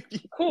 but it's like,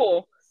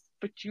 cool,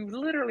 but you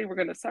literally were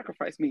going to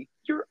sacrifice me,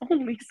 your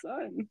only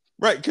son.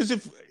 Right, because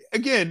if,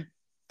 again,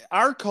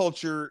 our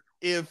culture,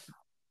 if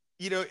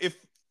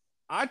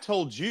I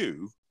told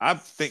you, I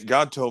think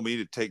God told me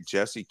to take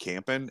Jesse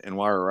camping, and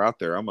while we're out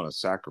there, I'm going to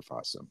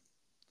sacrifice him.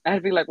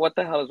 I'd be like, what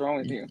the hell is wrong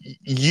with you?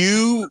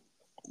 You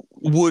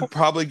would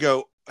probably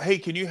go, hey,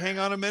 can you hang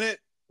on a minute?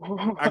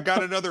 I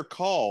got another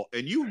call.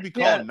 And you would be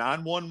calling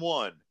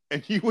 911,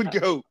 and you would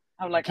go,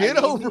 I'm like, get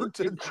over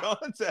to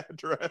John's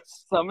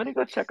address. Somebody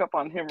go check up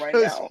on him right now.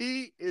 Because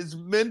he is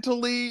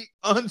mentally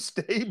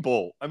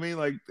unstable. I mean,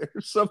 like,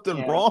 there's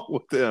something wrong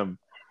with him.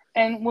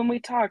 And when we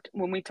talked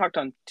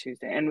on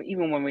Tuesday, and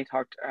even when we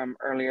talked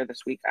earlier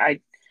this week, I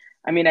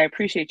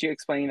appreciate you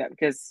explaining that,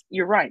 because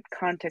you're right.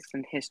 Context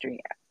and history.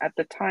 At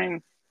the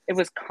time, it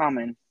was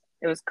common.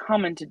 It was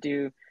common to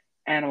do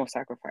animal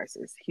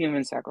sacrifices,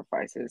 human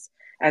sacrifices,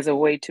 as a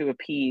way to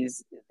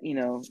appease,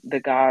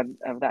 the God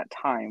of that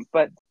time.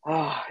 But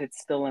it's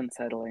still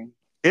unsettling.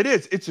 It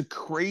is. It's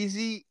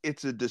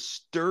a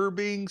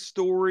disturbing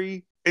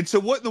story. And so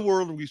what in the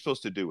world are we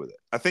supposed to do with it?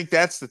 I think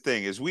that's the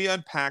thing, is we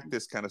unpack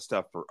this kind of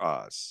stuff for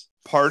us.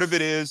 Part of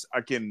it is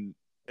I can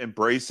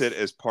embrace it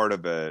as part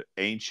of an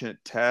ancient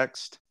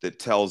text that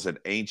tells an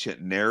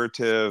ancient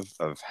narrative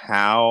of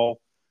how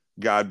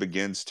God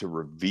begins to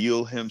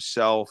reveal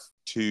himself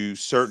to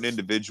certain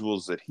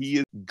individuals that he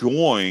is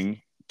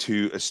going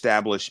to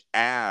establish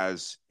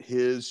as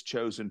his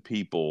chosen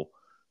people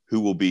who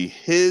will be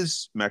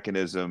his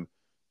mechanism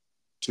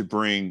to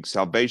bring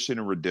salvation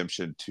and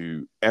redemption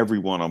to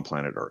everyone on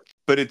planet Earth.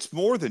 But it's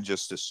more than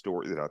just a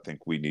story that I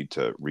think we need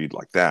to read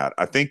like that.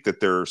 I think that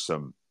there are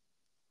some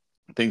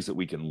things that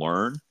we can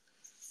learn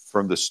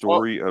from the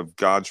story of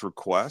God's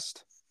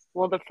request.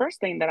 Well, the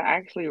first thing that I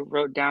actually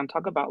wrote down,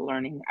 talk about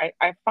learning.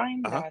 I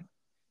find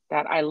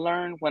that I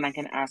learn when I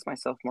can ask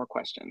myself more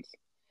questions.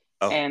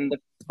 Oh. And the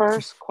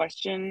first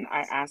question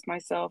I asked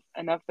myself,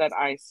 enough that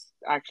I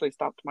actually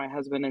stopped my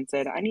husband and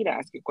said, I need to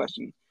ask you a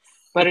question.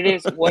 But it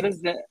is, what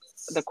is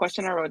the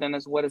question I wrote down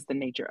is, what is the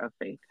nature of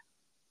faith?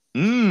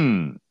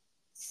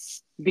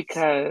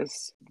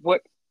 Because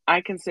what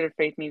I consider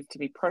faith means to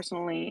be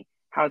personally,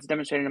 how it's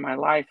demonstrated in my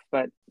life,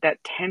 but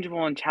that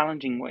tangible and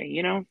challenging way,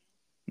 you know?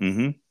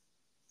 Mm-hmm.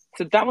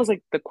 So that was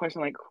like the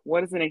question, like,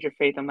 what is the nature of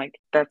faith? I'm like,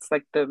 that's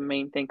like the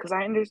main thing. Because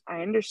I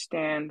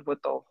understand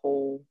what the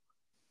whole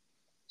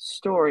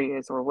story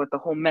is, or what the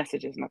whole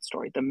message is, not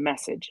story, the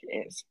message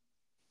is.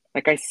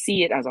 Like, I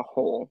see it as a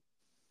whole.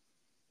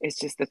 It's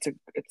just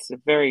it's a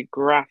very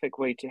graphic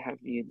way to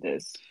have viewed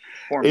this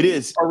for me. It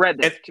is. Or read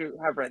this, to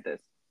have read this.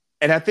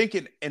 And I think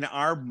in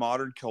our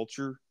modern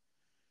culture,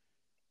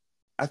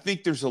 I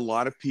think there's a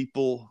lot of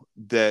people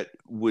that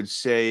would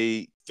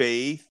say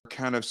faith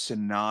kind of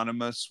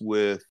synonymous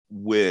with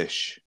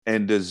wish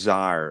and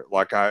desire.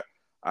 Like I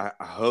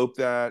hope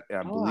that,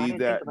 I believe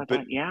that,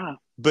 but yeah.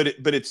 But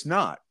it's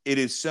not. It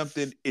is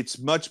something. It's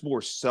much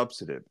more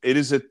substantive. It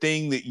is a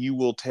thing that you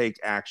will take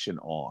action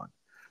on.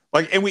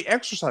 Like, and we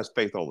exercise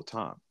faith all the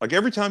time. Like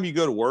every time you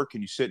go to work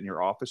and you sit in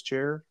your office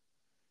chair,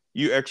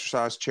 you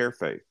exercise chair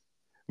faith.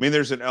 I mean,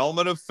 there's an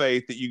element of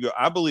faith that you go,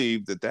 I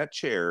believe that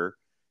chair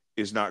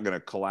is not going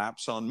to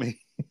collapse on me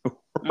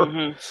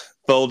or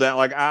fold down.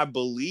 Like, I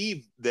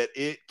believe that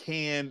it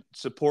can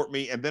support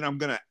me, and then I'm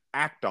going to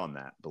act on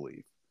that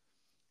belief.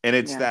 And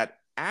it's that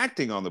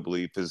acting on the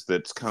belief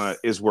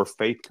is where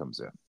faith comes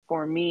in.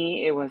 For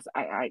me, it was,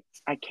 I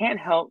can't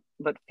help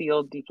but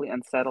feel deeply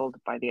unsettled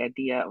by the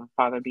idea of a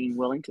father being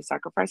willing to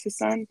sacrifice his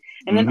son.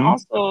 And then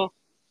also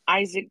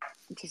Isaac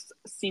just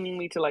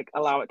seemingly to like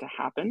allow it to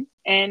happen.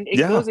 And it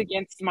goes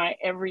against my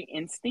every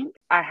instinct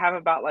I have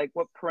about like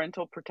what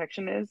parental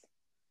protection is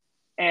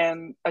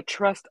and a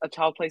trust a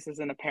child places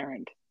in a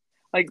parent.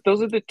 Like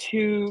those are the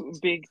two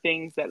big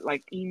things that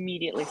like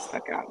immediately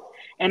stuck out.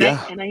 And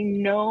I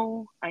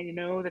know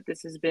that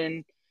this has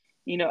been,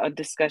 you know, a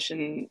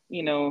discussion,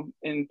 you know,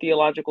 in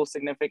theological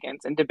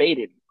significance and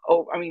debated.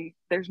 Oh, I mean,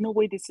 there's no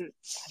way this is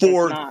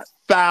for not.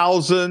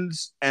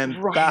 Thousands and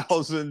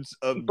thousands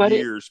of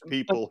years.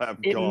 People have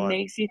gone. It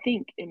makes you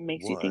think. It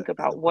makes you think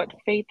about what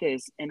faith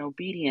is and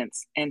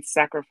obedience and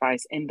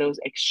sacrifice in those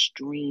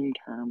extreme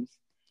terms.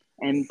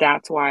 And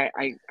that's why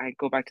I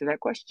go back to that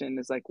question.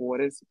 Is like,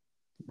 what is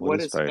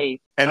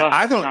faith? And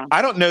I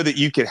don't know that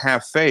you could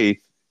have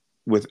faith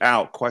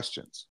without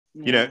questions.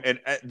 Yeah. You know, and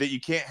that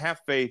you can't have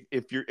faith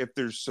if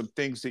there's some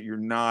things that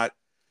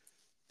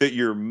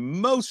you're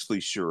mostly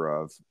sure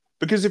of.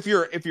 Because if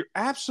you're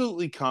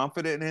absolutely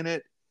confident in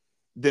it,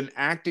 then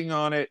acting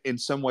on it in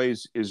some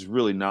ways is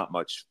really not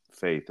much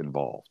faith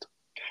involved.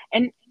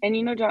 And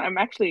you know, John,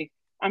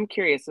 I'm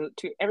curious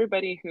to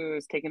everybody who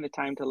is taking the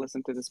time to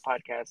listen to this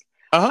podcast.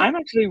 I'm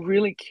actually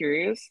really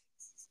curious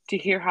to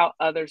hear how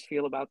others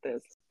feel about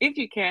this. If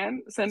you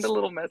can, send a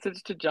little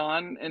message to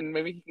John and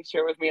maybe he can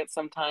share with me at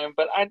some time.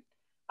 But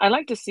I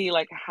like to see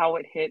like how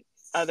it hit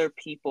other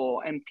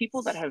people and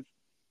people that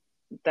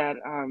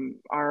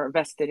are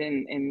vested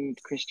in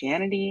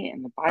Christianity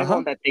and the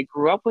Bible, that they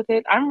grew up with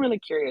it. I'm really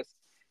curious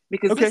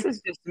because this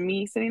is just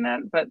me saying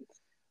that, but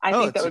I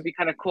think that would be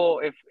kind of cool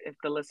if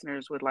the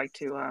listeners would like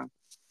to,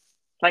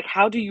 like,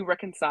 how do you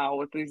reconcile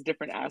with these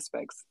different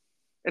aspects,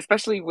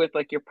 especially with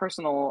like your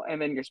personal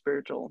and then your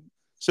spiritual?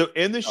 So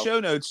in the show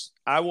notes,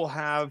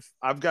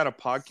 I've got a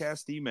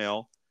podcast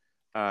email.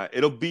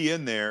 It'll be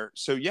in there.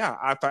 So yeah,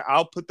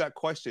 I'll put that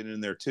question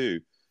in there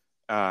too.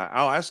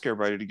 I'll ask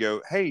everybody to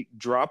go, hey,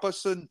 drop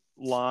us a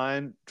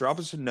line, drop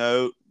us a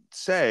note,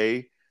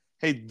 say,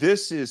 hey,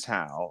 this is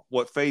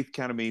what faith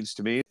kind of means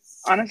to me.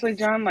 Honestly,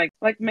 John,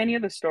 like many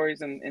of the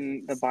stories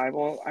in the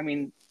Bible, I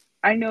mean,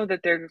 I know that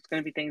there's going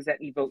to be things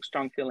that evoke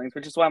strong feelings,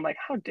 which is why I'm like,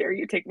 how dare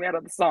you take me out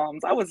of the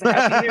Psalms? I was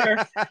happy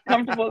there,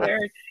 comfortable there.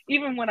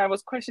 Even when I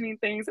was questioning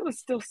things, it was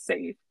still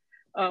safe.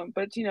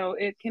 But, you know,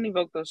 it can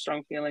evoke those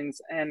strong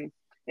feelings. And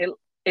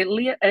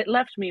it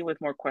left me with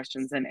more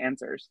questions than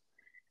answers.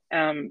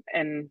 And,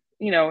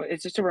 you know,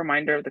 it's just a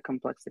reminder of the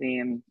complexity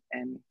and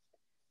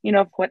you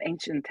know, what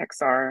ancient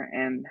texts are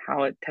and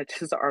how it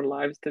touches our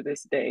lives to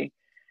this day.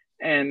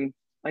 And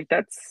like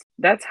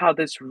that's how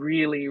this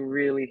really,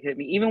 really hit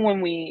me. Even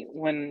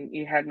when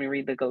you had me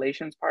read the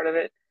Galatians part of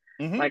it,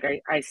 like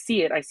I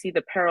see it, I see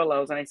the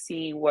parallels and I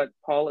see what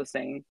Paul is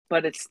saying,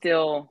 but it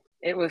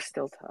was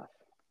still tough.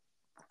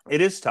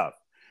 It is tough.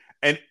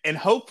 And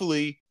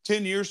hopefully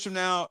 10 years from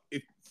now,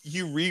 if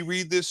you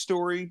reread this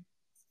story,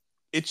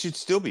 it should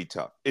still be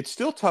tough. It's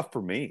still tough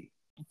for me.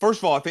 first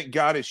of all, I think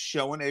God is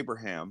showing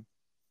Abraham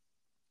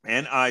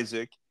and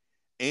Isaac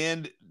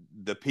and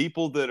the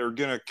people that are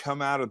going to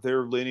come out of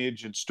their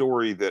lineage and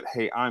story that,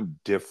 hey, I'm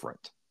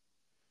different.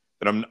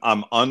 That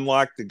I'm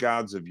unlike the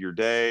gods of your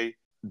day,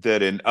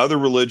 that in other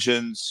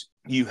religions,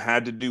 you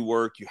had to do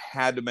work, you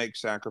had to make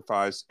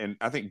sacrifice. And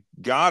I think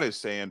God is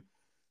saying,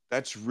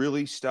 that's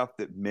really stuff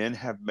that men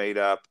have made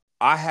up.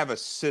 I have a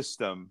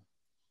system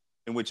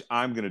in which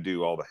I'm going to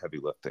do all the heavy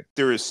lifting.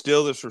 There is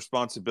still this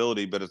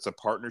responsibility, but it's a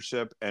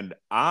partnership. And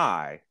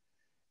I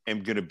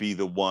am going to be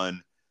the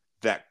one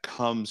that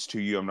comes to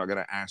you. I'm not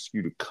going to ask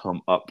you to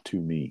come up to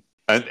me.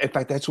 And in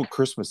fact, that's what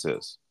Christmas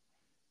is.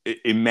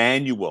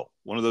 Emmanuel,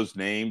 one of those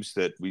names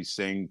that we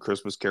sing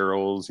Christmas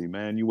carols,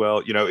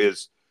 Emmanuel,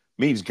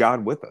 means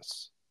God with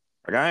us.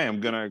 Like I'm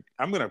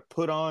gonna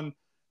put on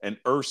an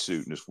earth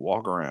suit and just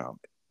walk around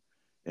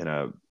in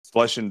a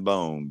flesh and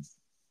bone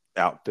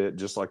outfit,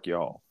 just like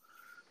y'all.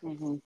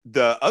 Mm-hmm.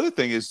 The other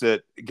thing is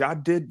that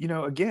God did,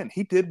 again,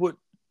 he did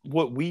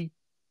what we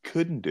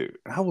couldn't do.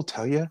 And I will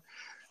tell you,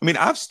 I mean,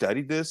 I've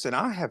studied this and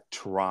I have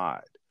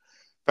tried.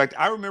 In fact,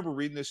 I remember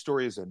reading this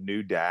story as a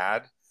new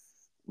dad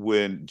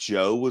when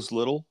Joe was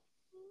little.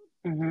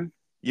 Mm-hmm.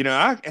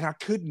 I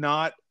could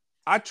not,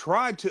 I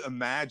tried to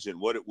imagine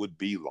what it would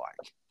be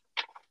like.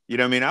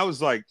 I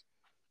was like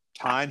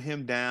tying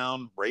him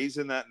down,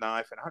 raising that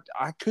knife, and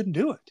I couldn't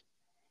do it.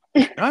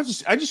 And I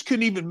just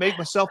couldn't even make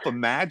myself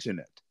imagine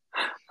it.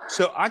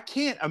 So I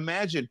can't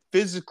imagine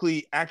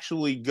physically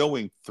actually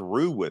going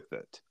through with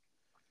it.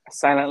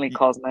 Silently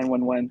calls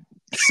 911.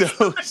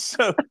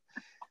 So,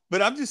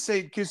 but I'm just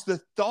saying, because the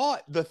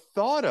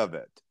thought of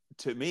it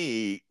to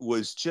me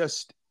was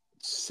just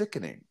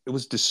sickening. It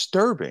was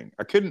disturbing.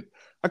 I couldn't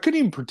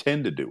even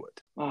pretend to do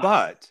it. Oh.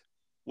 But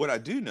what I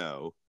do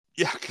know,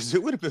 because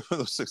it would have been one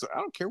of those things. I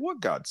don't care what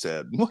God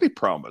said, what he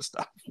promised.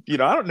 I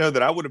don't know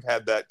that I would have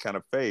had that kind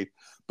of faith.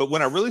 But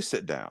when I really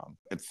sit down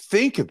and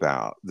think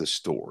about the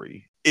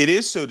story, it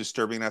is so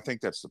disturbing. And I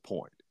think that's the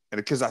point. And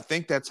because I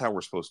think that's how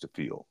we're supposed to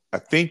feel. I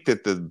think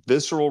that the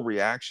visceral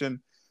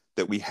reaction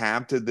that we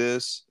have to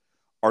this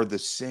are the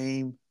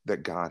same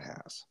that God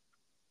has.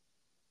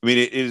 I mean,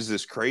 it is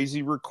this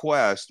crazy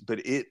request,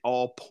 but it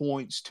all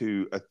points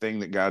to a thing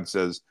that God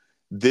says,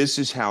 this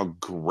is how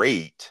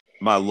great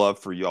my love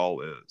for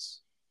y'all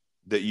is.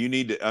 That you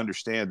need to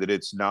understand that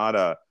it's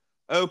not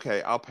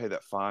okay, I'll pay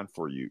that fine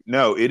for you.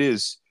 No, it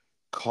is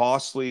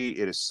costly.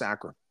 It is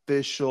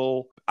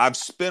sacrificial. I've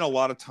spent a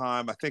lot of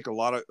time, I think a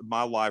lot of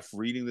my life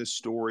reading this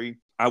story.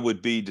 I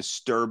would be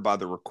disturbed by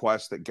the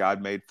request that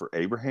God made for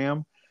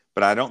Abraham,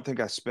 but I don't think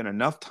I spent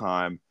enough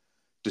time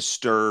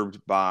disturbed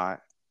by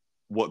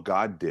what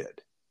God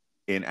did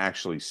in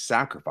actually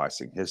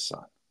sacrificing his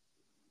son.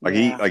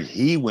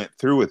 He went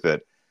through with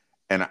it.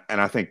 And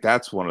I think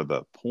that's one of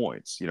the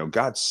points.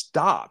 God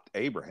stopped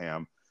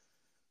Abraham,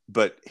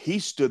 but he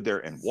stood there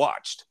and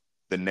watched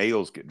the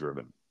nails get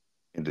driven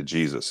into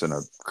Jesus and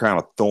a crown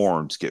of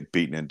thorns get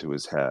beaten into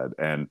his head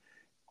and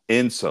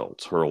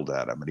insults hurled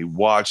at him. And he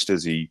watched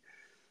as he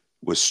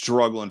was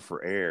struggling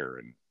for air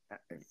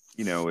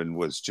and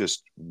was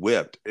just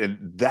whipped. And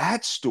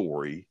that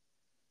story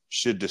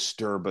should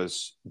disturb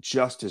us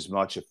just as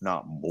much, if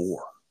not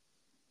more.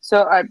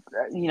 So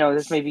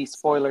this may be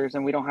spoilers,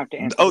 and we don't have to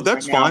answer. Oh,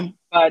 that's fine.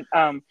 But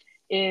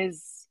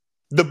is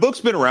the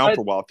book's been around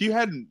for a while? If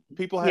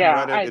people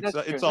hadn't read it,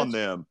 it's on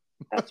them.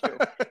 That's true.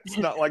 It's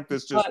not like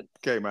this just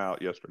came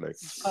out yesterday.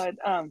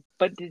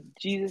 But did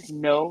Jesus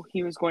know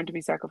he was going to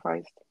be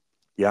sacrificed?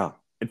 Yeah.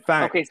 In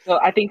fact. Okay, so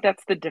I think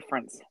that's the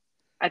difference.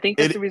 I think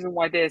that's the reason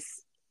why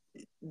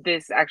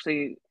this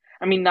actually.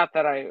 I mean, not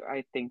that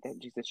I think that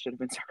Jesus should have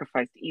been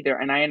sacrificed either,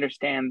 and I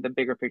understand the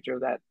bigger picture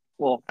of that.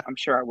 Well, I'm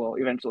sure I will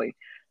eventually.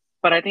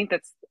 But I think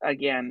that's,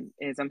 again,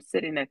 is I'm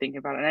sitting there thinking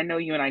about it. And I know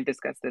you and I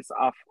discussed this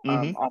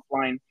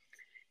offline,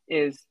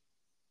 is,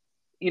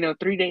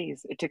 3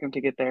 days it took him to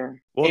get there.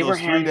 Well,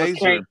 Abraham those 3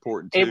 days are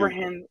important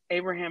too.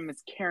 Abraham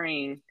is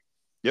carrying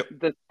Yep.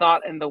 the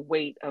thought and the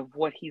weight of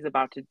what he's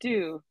about to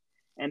do.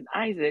 And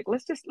Isaac,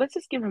 let's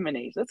just give him an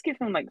age. Let's give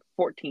him like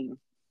 14,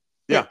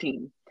 15.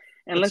 Yeah.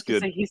 And let's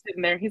just say he's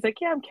sitting there. He's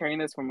like, yeah, I'm carrying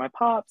this for my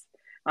pops.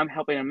 I'm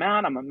helping him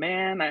out. I'm a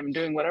man. I'm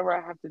doing whatever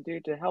I have to do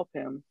to help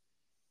him.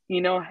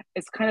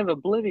 It's kind of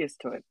oblivious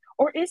to it.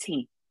 Or is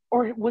he?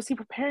 Or was he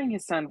preparing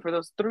his son for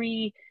those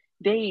 3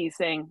 days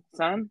saying,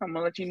 son, I'm going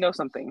to let you know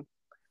something?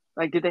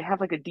 Like, did they have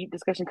like a deep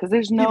discussion? Because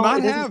there's no,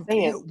 it doesn't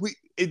say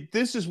it.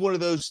 This is one of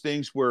those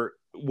things where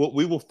what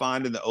we will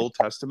find in the Old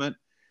Testament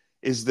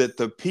is that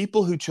the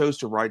people who chose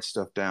to write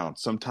stuff down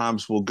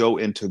sometimes will go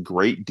into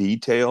great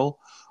detail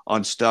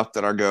on stuff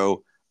that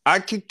I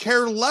could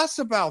care less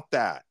about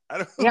that. I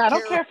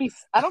don't care if he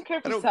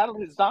saddled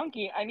his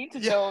donkey. I need to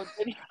know.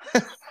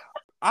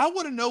 I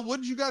want to know, what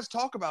did you guys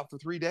talk about for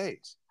 3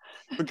 days?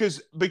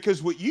 Because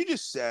what you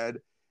just said,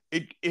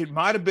 it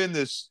might have been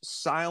this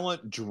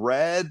silent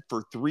dread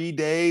for 3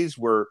 days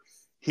where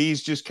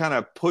he's just kind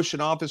of pushing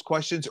off his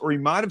questions, or he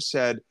might have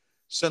said,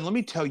 son, let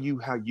me tell you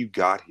how you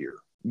got here.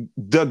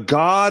 The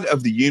God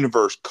of the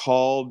universe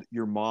called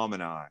your mom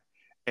and I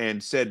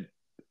and said,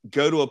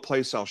 go to a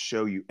place I'll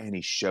show you. And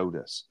he showed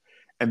us.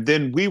 And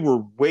then we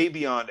were way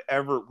beyond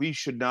ever. We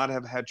should not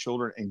have had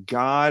children. And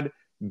God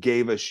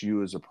gave us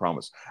you as a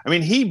promise. I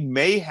mean, he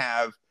may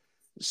have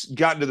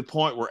gotten to the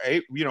point where,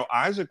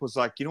 Isaac was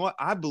like, you know what?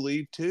 I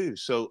believe too.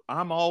 So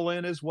I'm all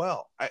in as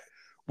well.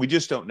 We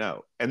just don't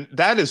know. And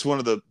that is one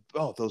of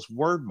those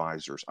word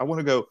misers. I want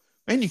to go,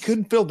 man, you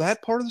couldn't fill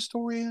that part of the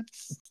story in.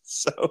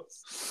 So.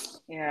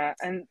 Yeah.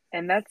 And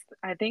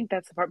I think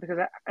that's the part, because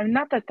I'm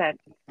not that,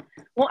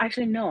 well,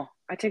 actually, no,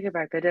 I take it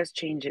back. That does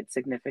change it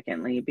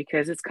significantly,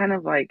 because it's kind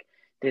of like,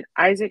 did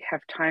Isaac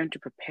have time to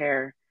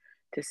prepare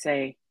to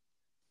say,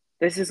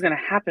 this is going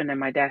to happen, and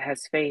my dad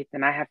has faith,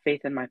 and I have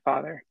faith in my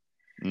father?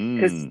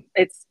 Because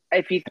it's,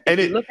 if you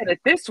look at it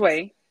this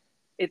way,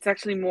 it's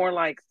actually more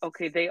like,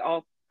 okay, they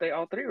all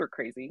three were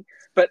crazy,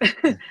 but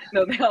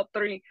no, they all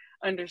three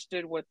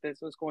understood what this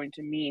was going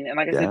to mean. And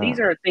like I said, these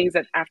are things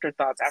that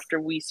afterthoughts after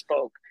we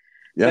spoke.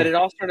 Yeah. But it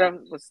all started off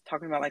was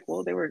talking about like,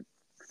 well, they were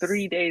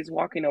 3 days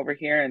walking over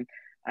here, and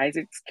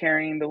Isaac's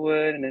carrying the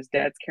wood, and his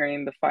dad's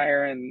carrying the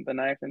fire and the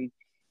knife, and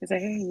he's like,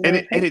 hey,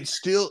 and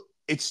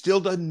it still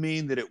doesn't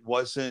mean that it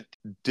wasn't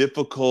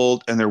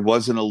difficult and there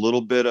wasn't a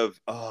little bit of,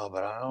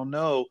 but I don't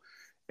know.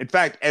 In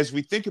fact, as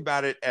we think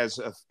about it as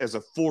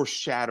a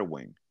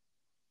foreshadowing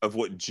of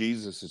what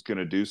Jesus is going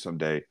to do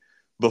someday,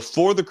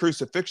 before the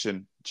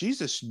crucifixion,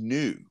 Jesus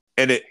knew.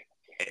 And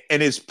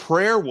his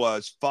prayer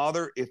was,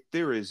 Father, if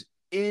there is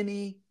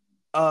any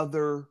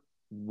other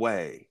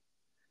way,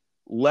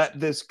 let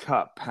this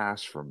cup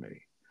pass from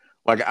me.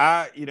 Like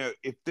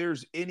if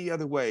there's any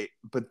other way.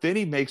 But then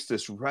he makes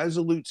this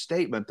resolute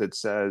statement that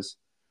says,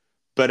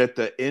 but at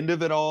the end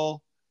of it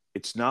all,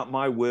 it's not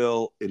my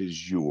will, it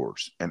is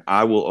yours, and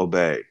I will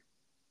obey.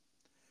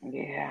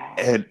 Yeah.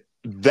 And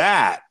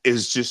that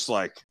is just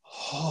like,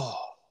 oh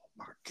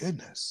my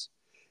goodness.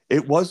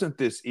 It wasn't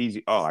this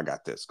easy. Oh, I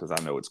got this because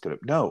I know it's going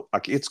to. No,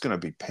 like it's going to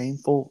be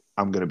painful.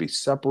 I'm going to be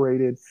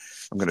separated.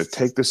 I'm going to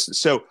take this.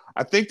 So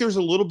I think there's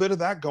a little bit of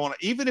that going on.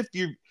 Even if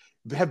you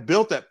have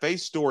built that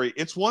faith story,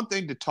 it's one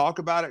thing to talk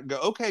about it and go,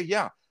 okay,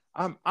 yeah,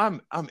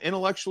 I'm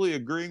intellectually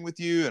agreeing with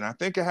you, and I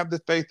think I have the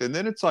faith. And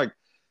then it's like,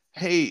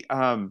 hey,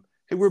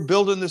 we're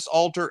building this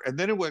altar, and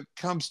then it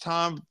comes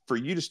time for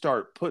you to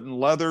start putting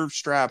leather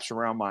straps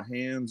around my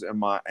hands and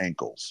my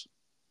ankles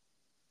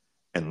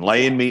and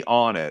laying me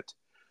on it.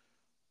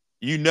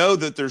 You know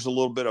that there's a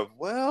little bit of,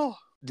 well,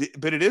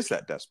 but it is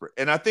that desperate.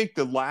 And I think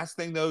the last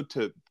thing, though,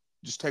 to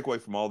just take away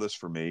from all this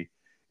for me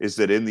is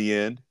that in the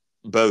end,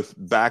 both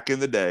back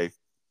in the day,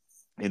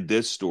 in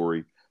this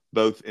story,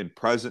 both in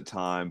present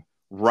time,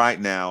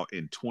 right now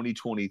in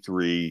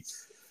 2023,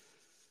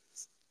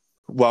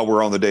 while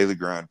we're on the Daily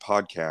Grind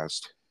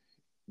podcast,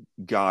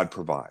 God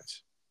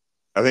provides.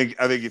 I think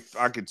if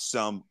I could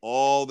sum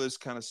all this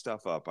kind of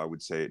stuff up, I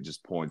would say it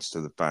just points to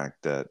the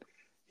fact that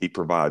he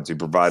provides. He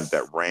provided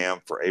that ram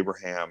for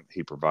Abraham.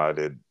 He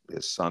provided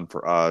his son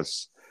for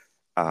us.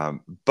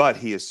 But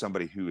he is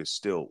somebody who is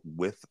still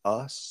with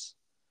us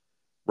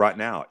right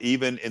now,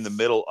 even in the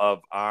middle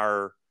of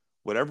our,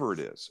 whatever it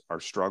is, our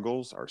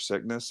struggles, our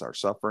sickness, our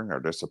suffering, our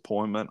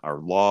disappointment, our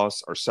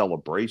loss, our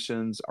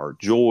celebrations, our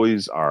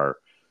joys, our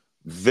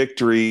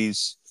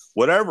victories,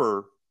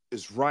 whatever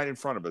is right in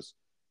front of us.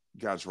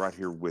 God's right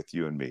here with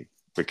you and me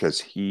because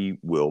he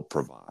will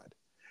provide.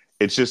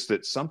 It's just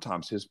that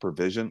sometimes his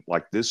provision,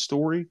 like this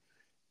story,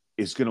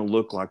 is going to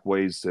look like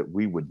ways that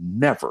we would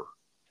never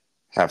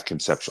have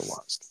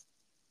conceptualized.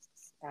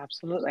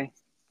 Absolutely.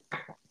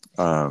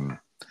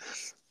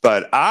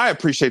 But I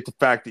appreciate the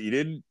fact that you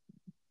didn't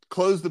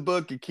close the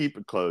book and keep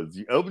it closed.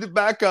 You opened it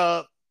back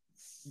up.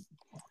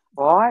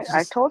 Well,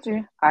 I told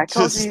you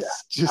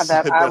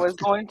that I was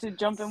going to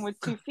jump in with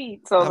 2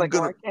 feet. So I was like,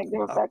 I can't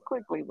give it back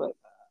quickly, but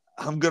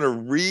I'm going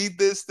to read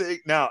this thing.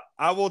 Now,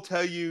 I will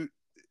tell you,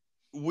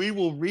 we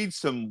will read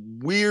some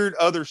weird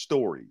other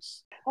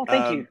stories. Oh,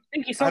 thank you.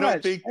 Thank you so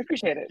much. I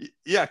appreciate it.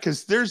 Yeah,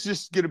 because there's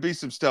just going to be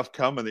some stuff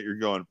coming that you're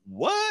going,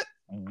 what?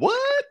 Well,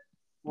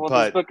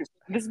 but,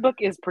 this book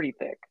is pretty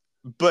thick.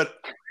 But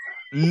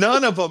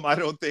none of them, I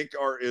don't think,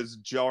 are as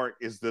jarring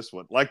as this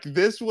one. Like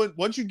this one,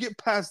 once you get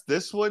past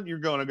this one, you're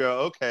going to go,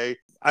 okay.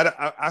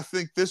 I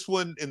think this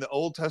one in the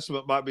Old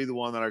Testament might be the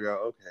one that I go,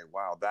 okay,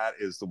 wow, that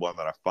is the one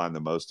that I find the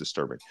most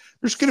disturbing.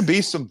 There's going to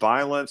be some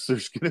violence.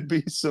 There's going to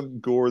be some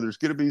gore. There's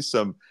going to be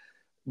some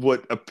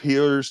what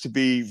appears to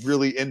be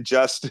really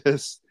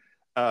injustice.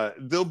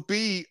 There'll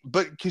be,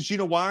 but because you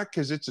know why?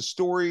 Because it's a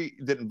story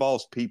that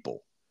involves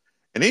people.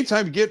 And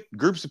anytime you get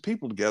groups of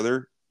people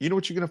together, you know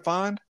what you're going to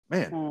find?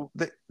 Man,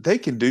 they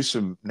can do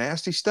some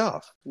nasty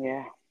stuff.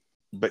 Yeah.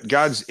 But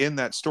God's in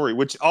that story,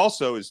 which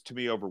also is to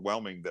me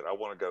overwhelming that I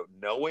want to go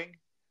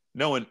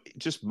knowing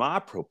just my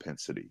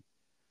propensity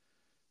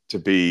to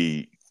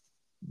be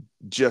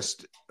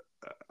just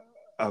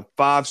a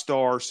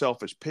 5-star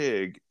selfish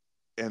pig,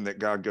 and that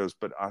God goes,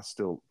 but I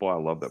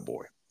love that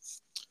boy.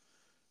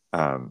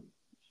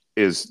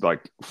 Is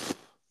like,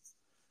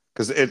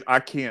 because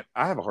I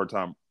have a hard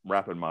time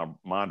wrapping my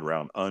mind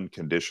around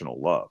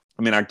unconditional love.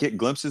 I mean, I get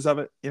glimpses of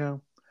it,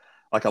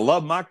 like I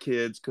love my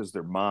kids because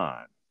they're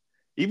mine.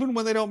 even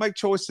when they don't make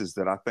choices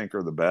that I think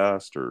are the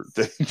best, or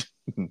they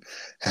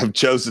have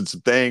chosen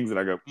some things that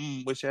I go,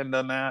 wish I hadn't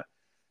done that.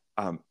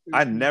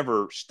 I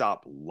never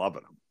stop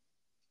loving them.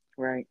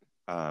 Right.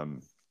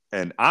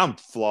 And I'm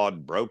flawed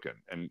and broken,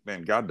 and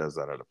man, God does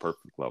that at a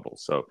perfect level.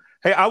 So,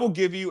 hey, I will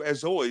give you,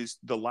 as always,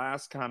 the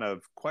last kind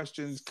of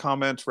questions,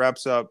 comments,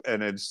 wraps up,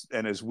 and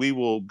as we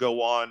will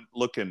go on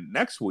looking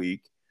next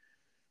week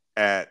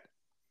at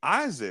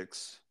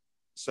Isaac's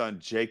son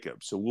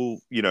Jacob. So we'll,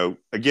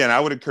 again,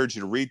 I would encourage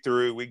you to read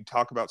through. We can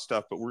talk about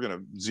stuff, but we're going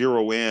to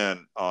zero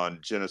in on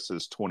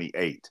Genesis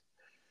 28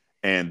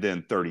 and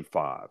then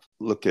 35.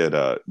 Look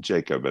at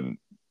Jacob, and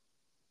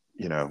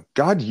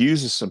God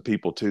uses some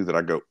people too that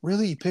I go,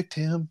 really, you picked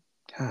him?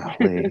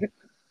 Golly.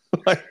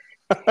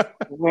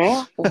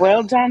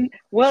 well,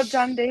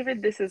 John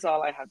David, this is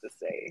all I have to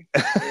say.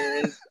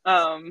 Is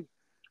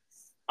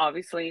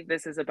obviously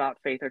this is about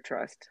faith or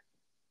trust,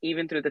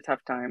 even through the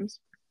tough times.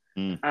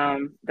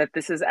 That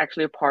this is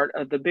actually a part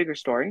of the bigger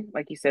story,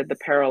 like you said, the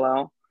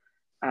parallel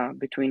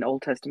between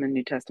Old Testament,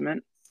 New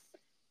Testament,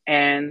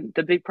 and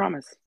the big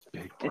promise.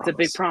 It's a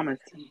big promise.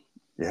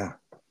 Yeah.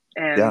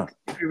 And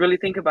if you really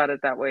think about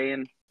it that way,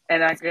 and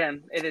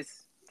again, it is,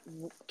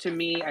 to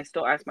me, I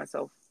still ask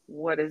myself,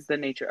 what is the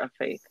nature of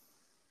faith?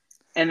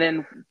 And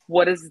then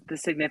what is the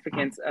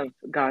significance of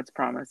God's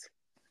promise?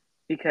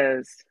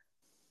 Because,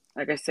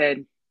 like I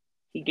said,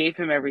 he gave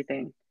him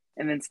everything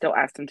and then still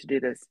asked him to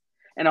do this.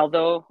 And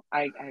although,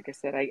 like I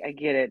said, I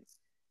get it,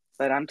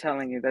 but I'm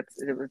telling you that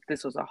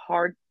this was a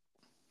hard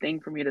thing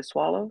for me to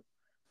swallow,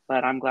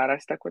 but I'm glad I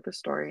stuck with the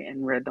story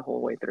and read the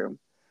whole way through.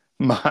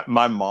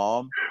 My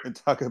mom, in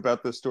talking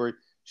about this story,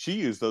 she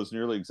used those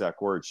nearly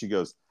exact words. She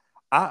goes,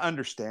 I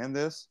understand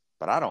this,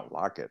 but I don't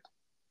like it.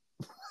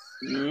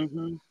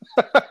 Mm-hmm.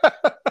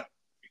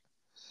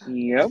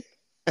 Yep.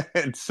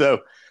 And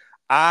so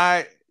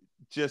I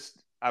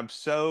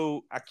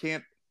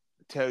can't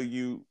tell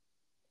you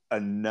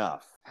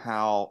enough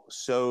how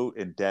so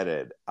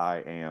indebted I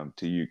am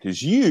to you,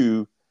 because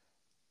you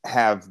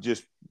have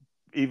just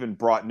even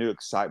brought new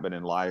excitement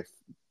in life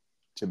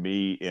to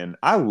me. And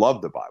I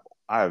love the Bible.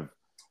 I've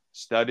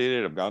studied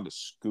it. I've gone to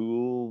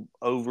school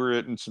over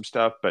it and some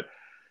stuff. But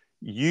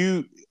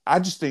I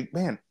just think,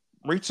 man,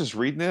 Richa's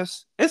reading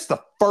this. It's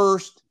the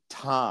first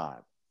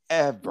time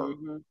ever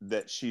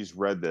that she's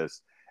read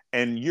this.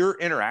 And your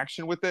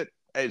interaction with it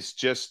is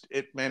just,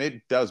 it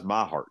does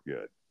my heart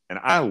good. And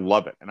I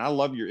love it. And I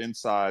love your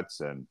insights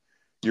and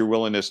your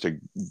willingness to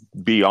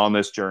be on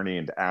this journey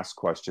and to ask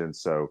questions.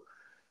 So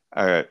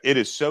it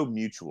is so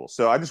mutual.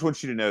 So I just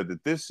want you to know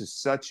that this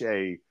is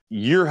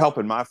you're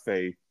helping my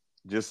faith,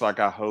 just like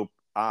I hope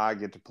I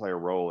get to play a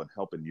role in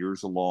helping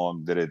yours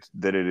along, that it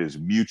is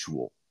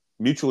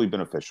mutually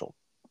beneficial,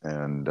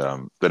 and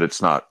that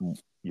it's not,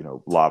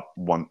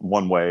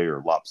 one way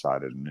or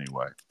lopsided in any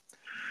way.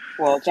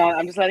 Well, John,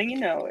 I'm just letting you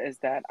know is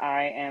that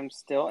I am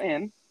still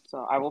in,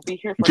 so I will be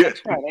here for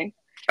next Friday.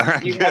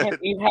 Right, you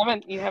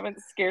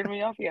haven't scared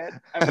me off yet.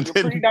 I mean,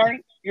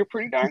 you're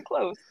pretty darn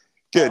close.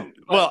 Good.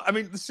 Well, I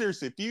mean,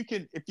 seriously,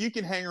 if you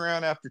can hang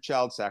around after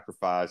child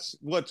sacrifice,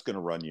 what's going to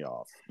run you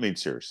off? I mean,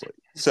 seriously.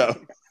 So,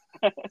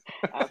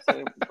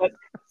 absolutely. But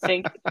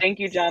thank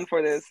you, John,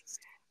 for this.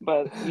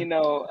 But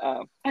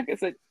like I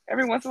said,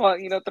 every once in a while,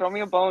 throw me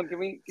a bone, give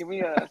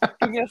me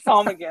a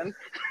psalm again.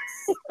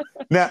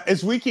 Now,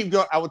 as we keep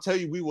going, I will tell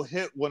you, we will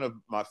hit one of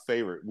my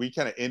favorite. We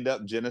kind of end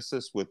up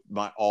Genesis with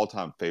my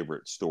all-time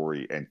favorite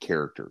story and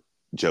character,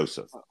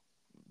 Joseph.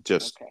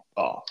 Just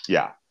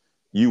yeah.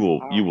 You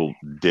will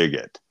dig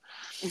it.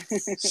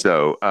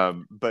 So,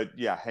 but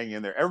yeah, hang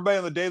in there. Everybody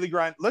on the Daily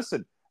Grind,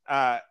 listen,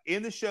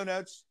 in the show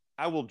notes,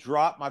 I will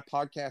drop my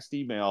podcast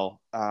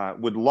email.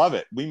 Would love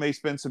it. We may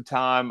spend some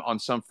time on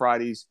some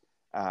Fridays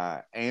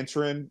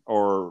answering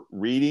or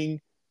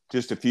reading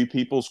just a few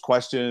people's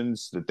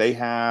questions that they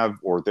have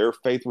or their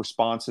faith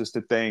responses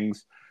to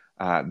things.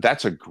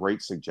 That's a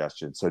great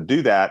suggestion. So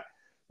do that.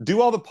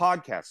 Do all the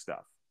podcast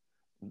stuff.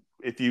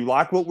 If you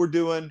like what we're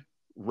doing,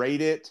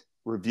 rate it,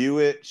 review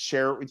it,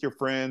 share it with your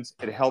friends.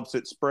 It helps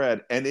it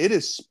spread, and it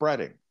is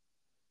spreading.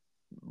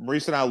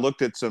 Maurice and I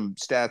looked at some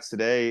stats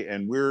today,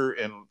 and we're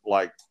in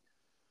like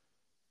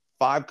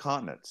 5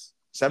 continents,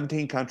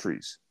 17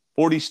 countries,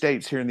 40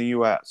 states here in the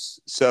U.S.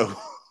 So,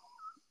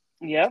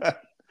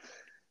 yep,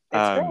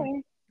 it's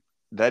growing.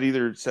 That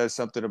either says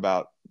something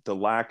about the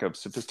lack of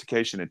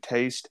sophistication and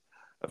taste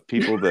of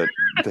people that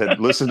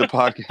listen to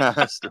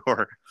podcasts,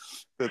 or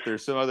that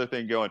there's some other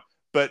thing going.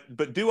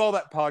 But do all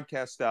that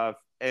podcast stuff,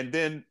 and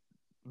then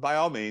by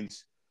all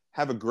means,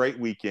 have a great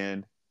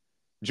weekend.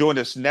 Join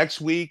us next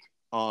week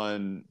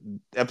on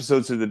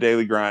episodes of The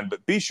Daily Grind,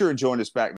 but be sure and join us back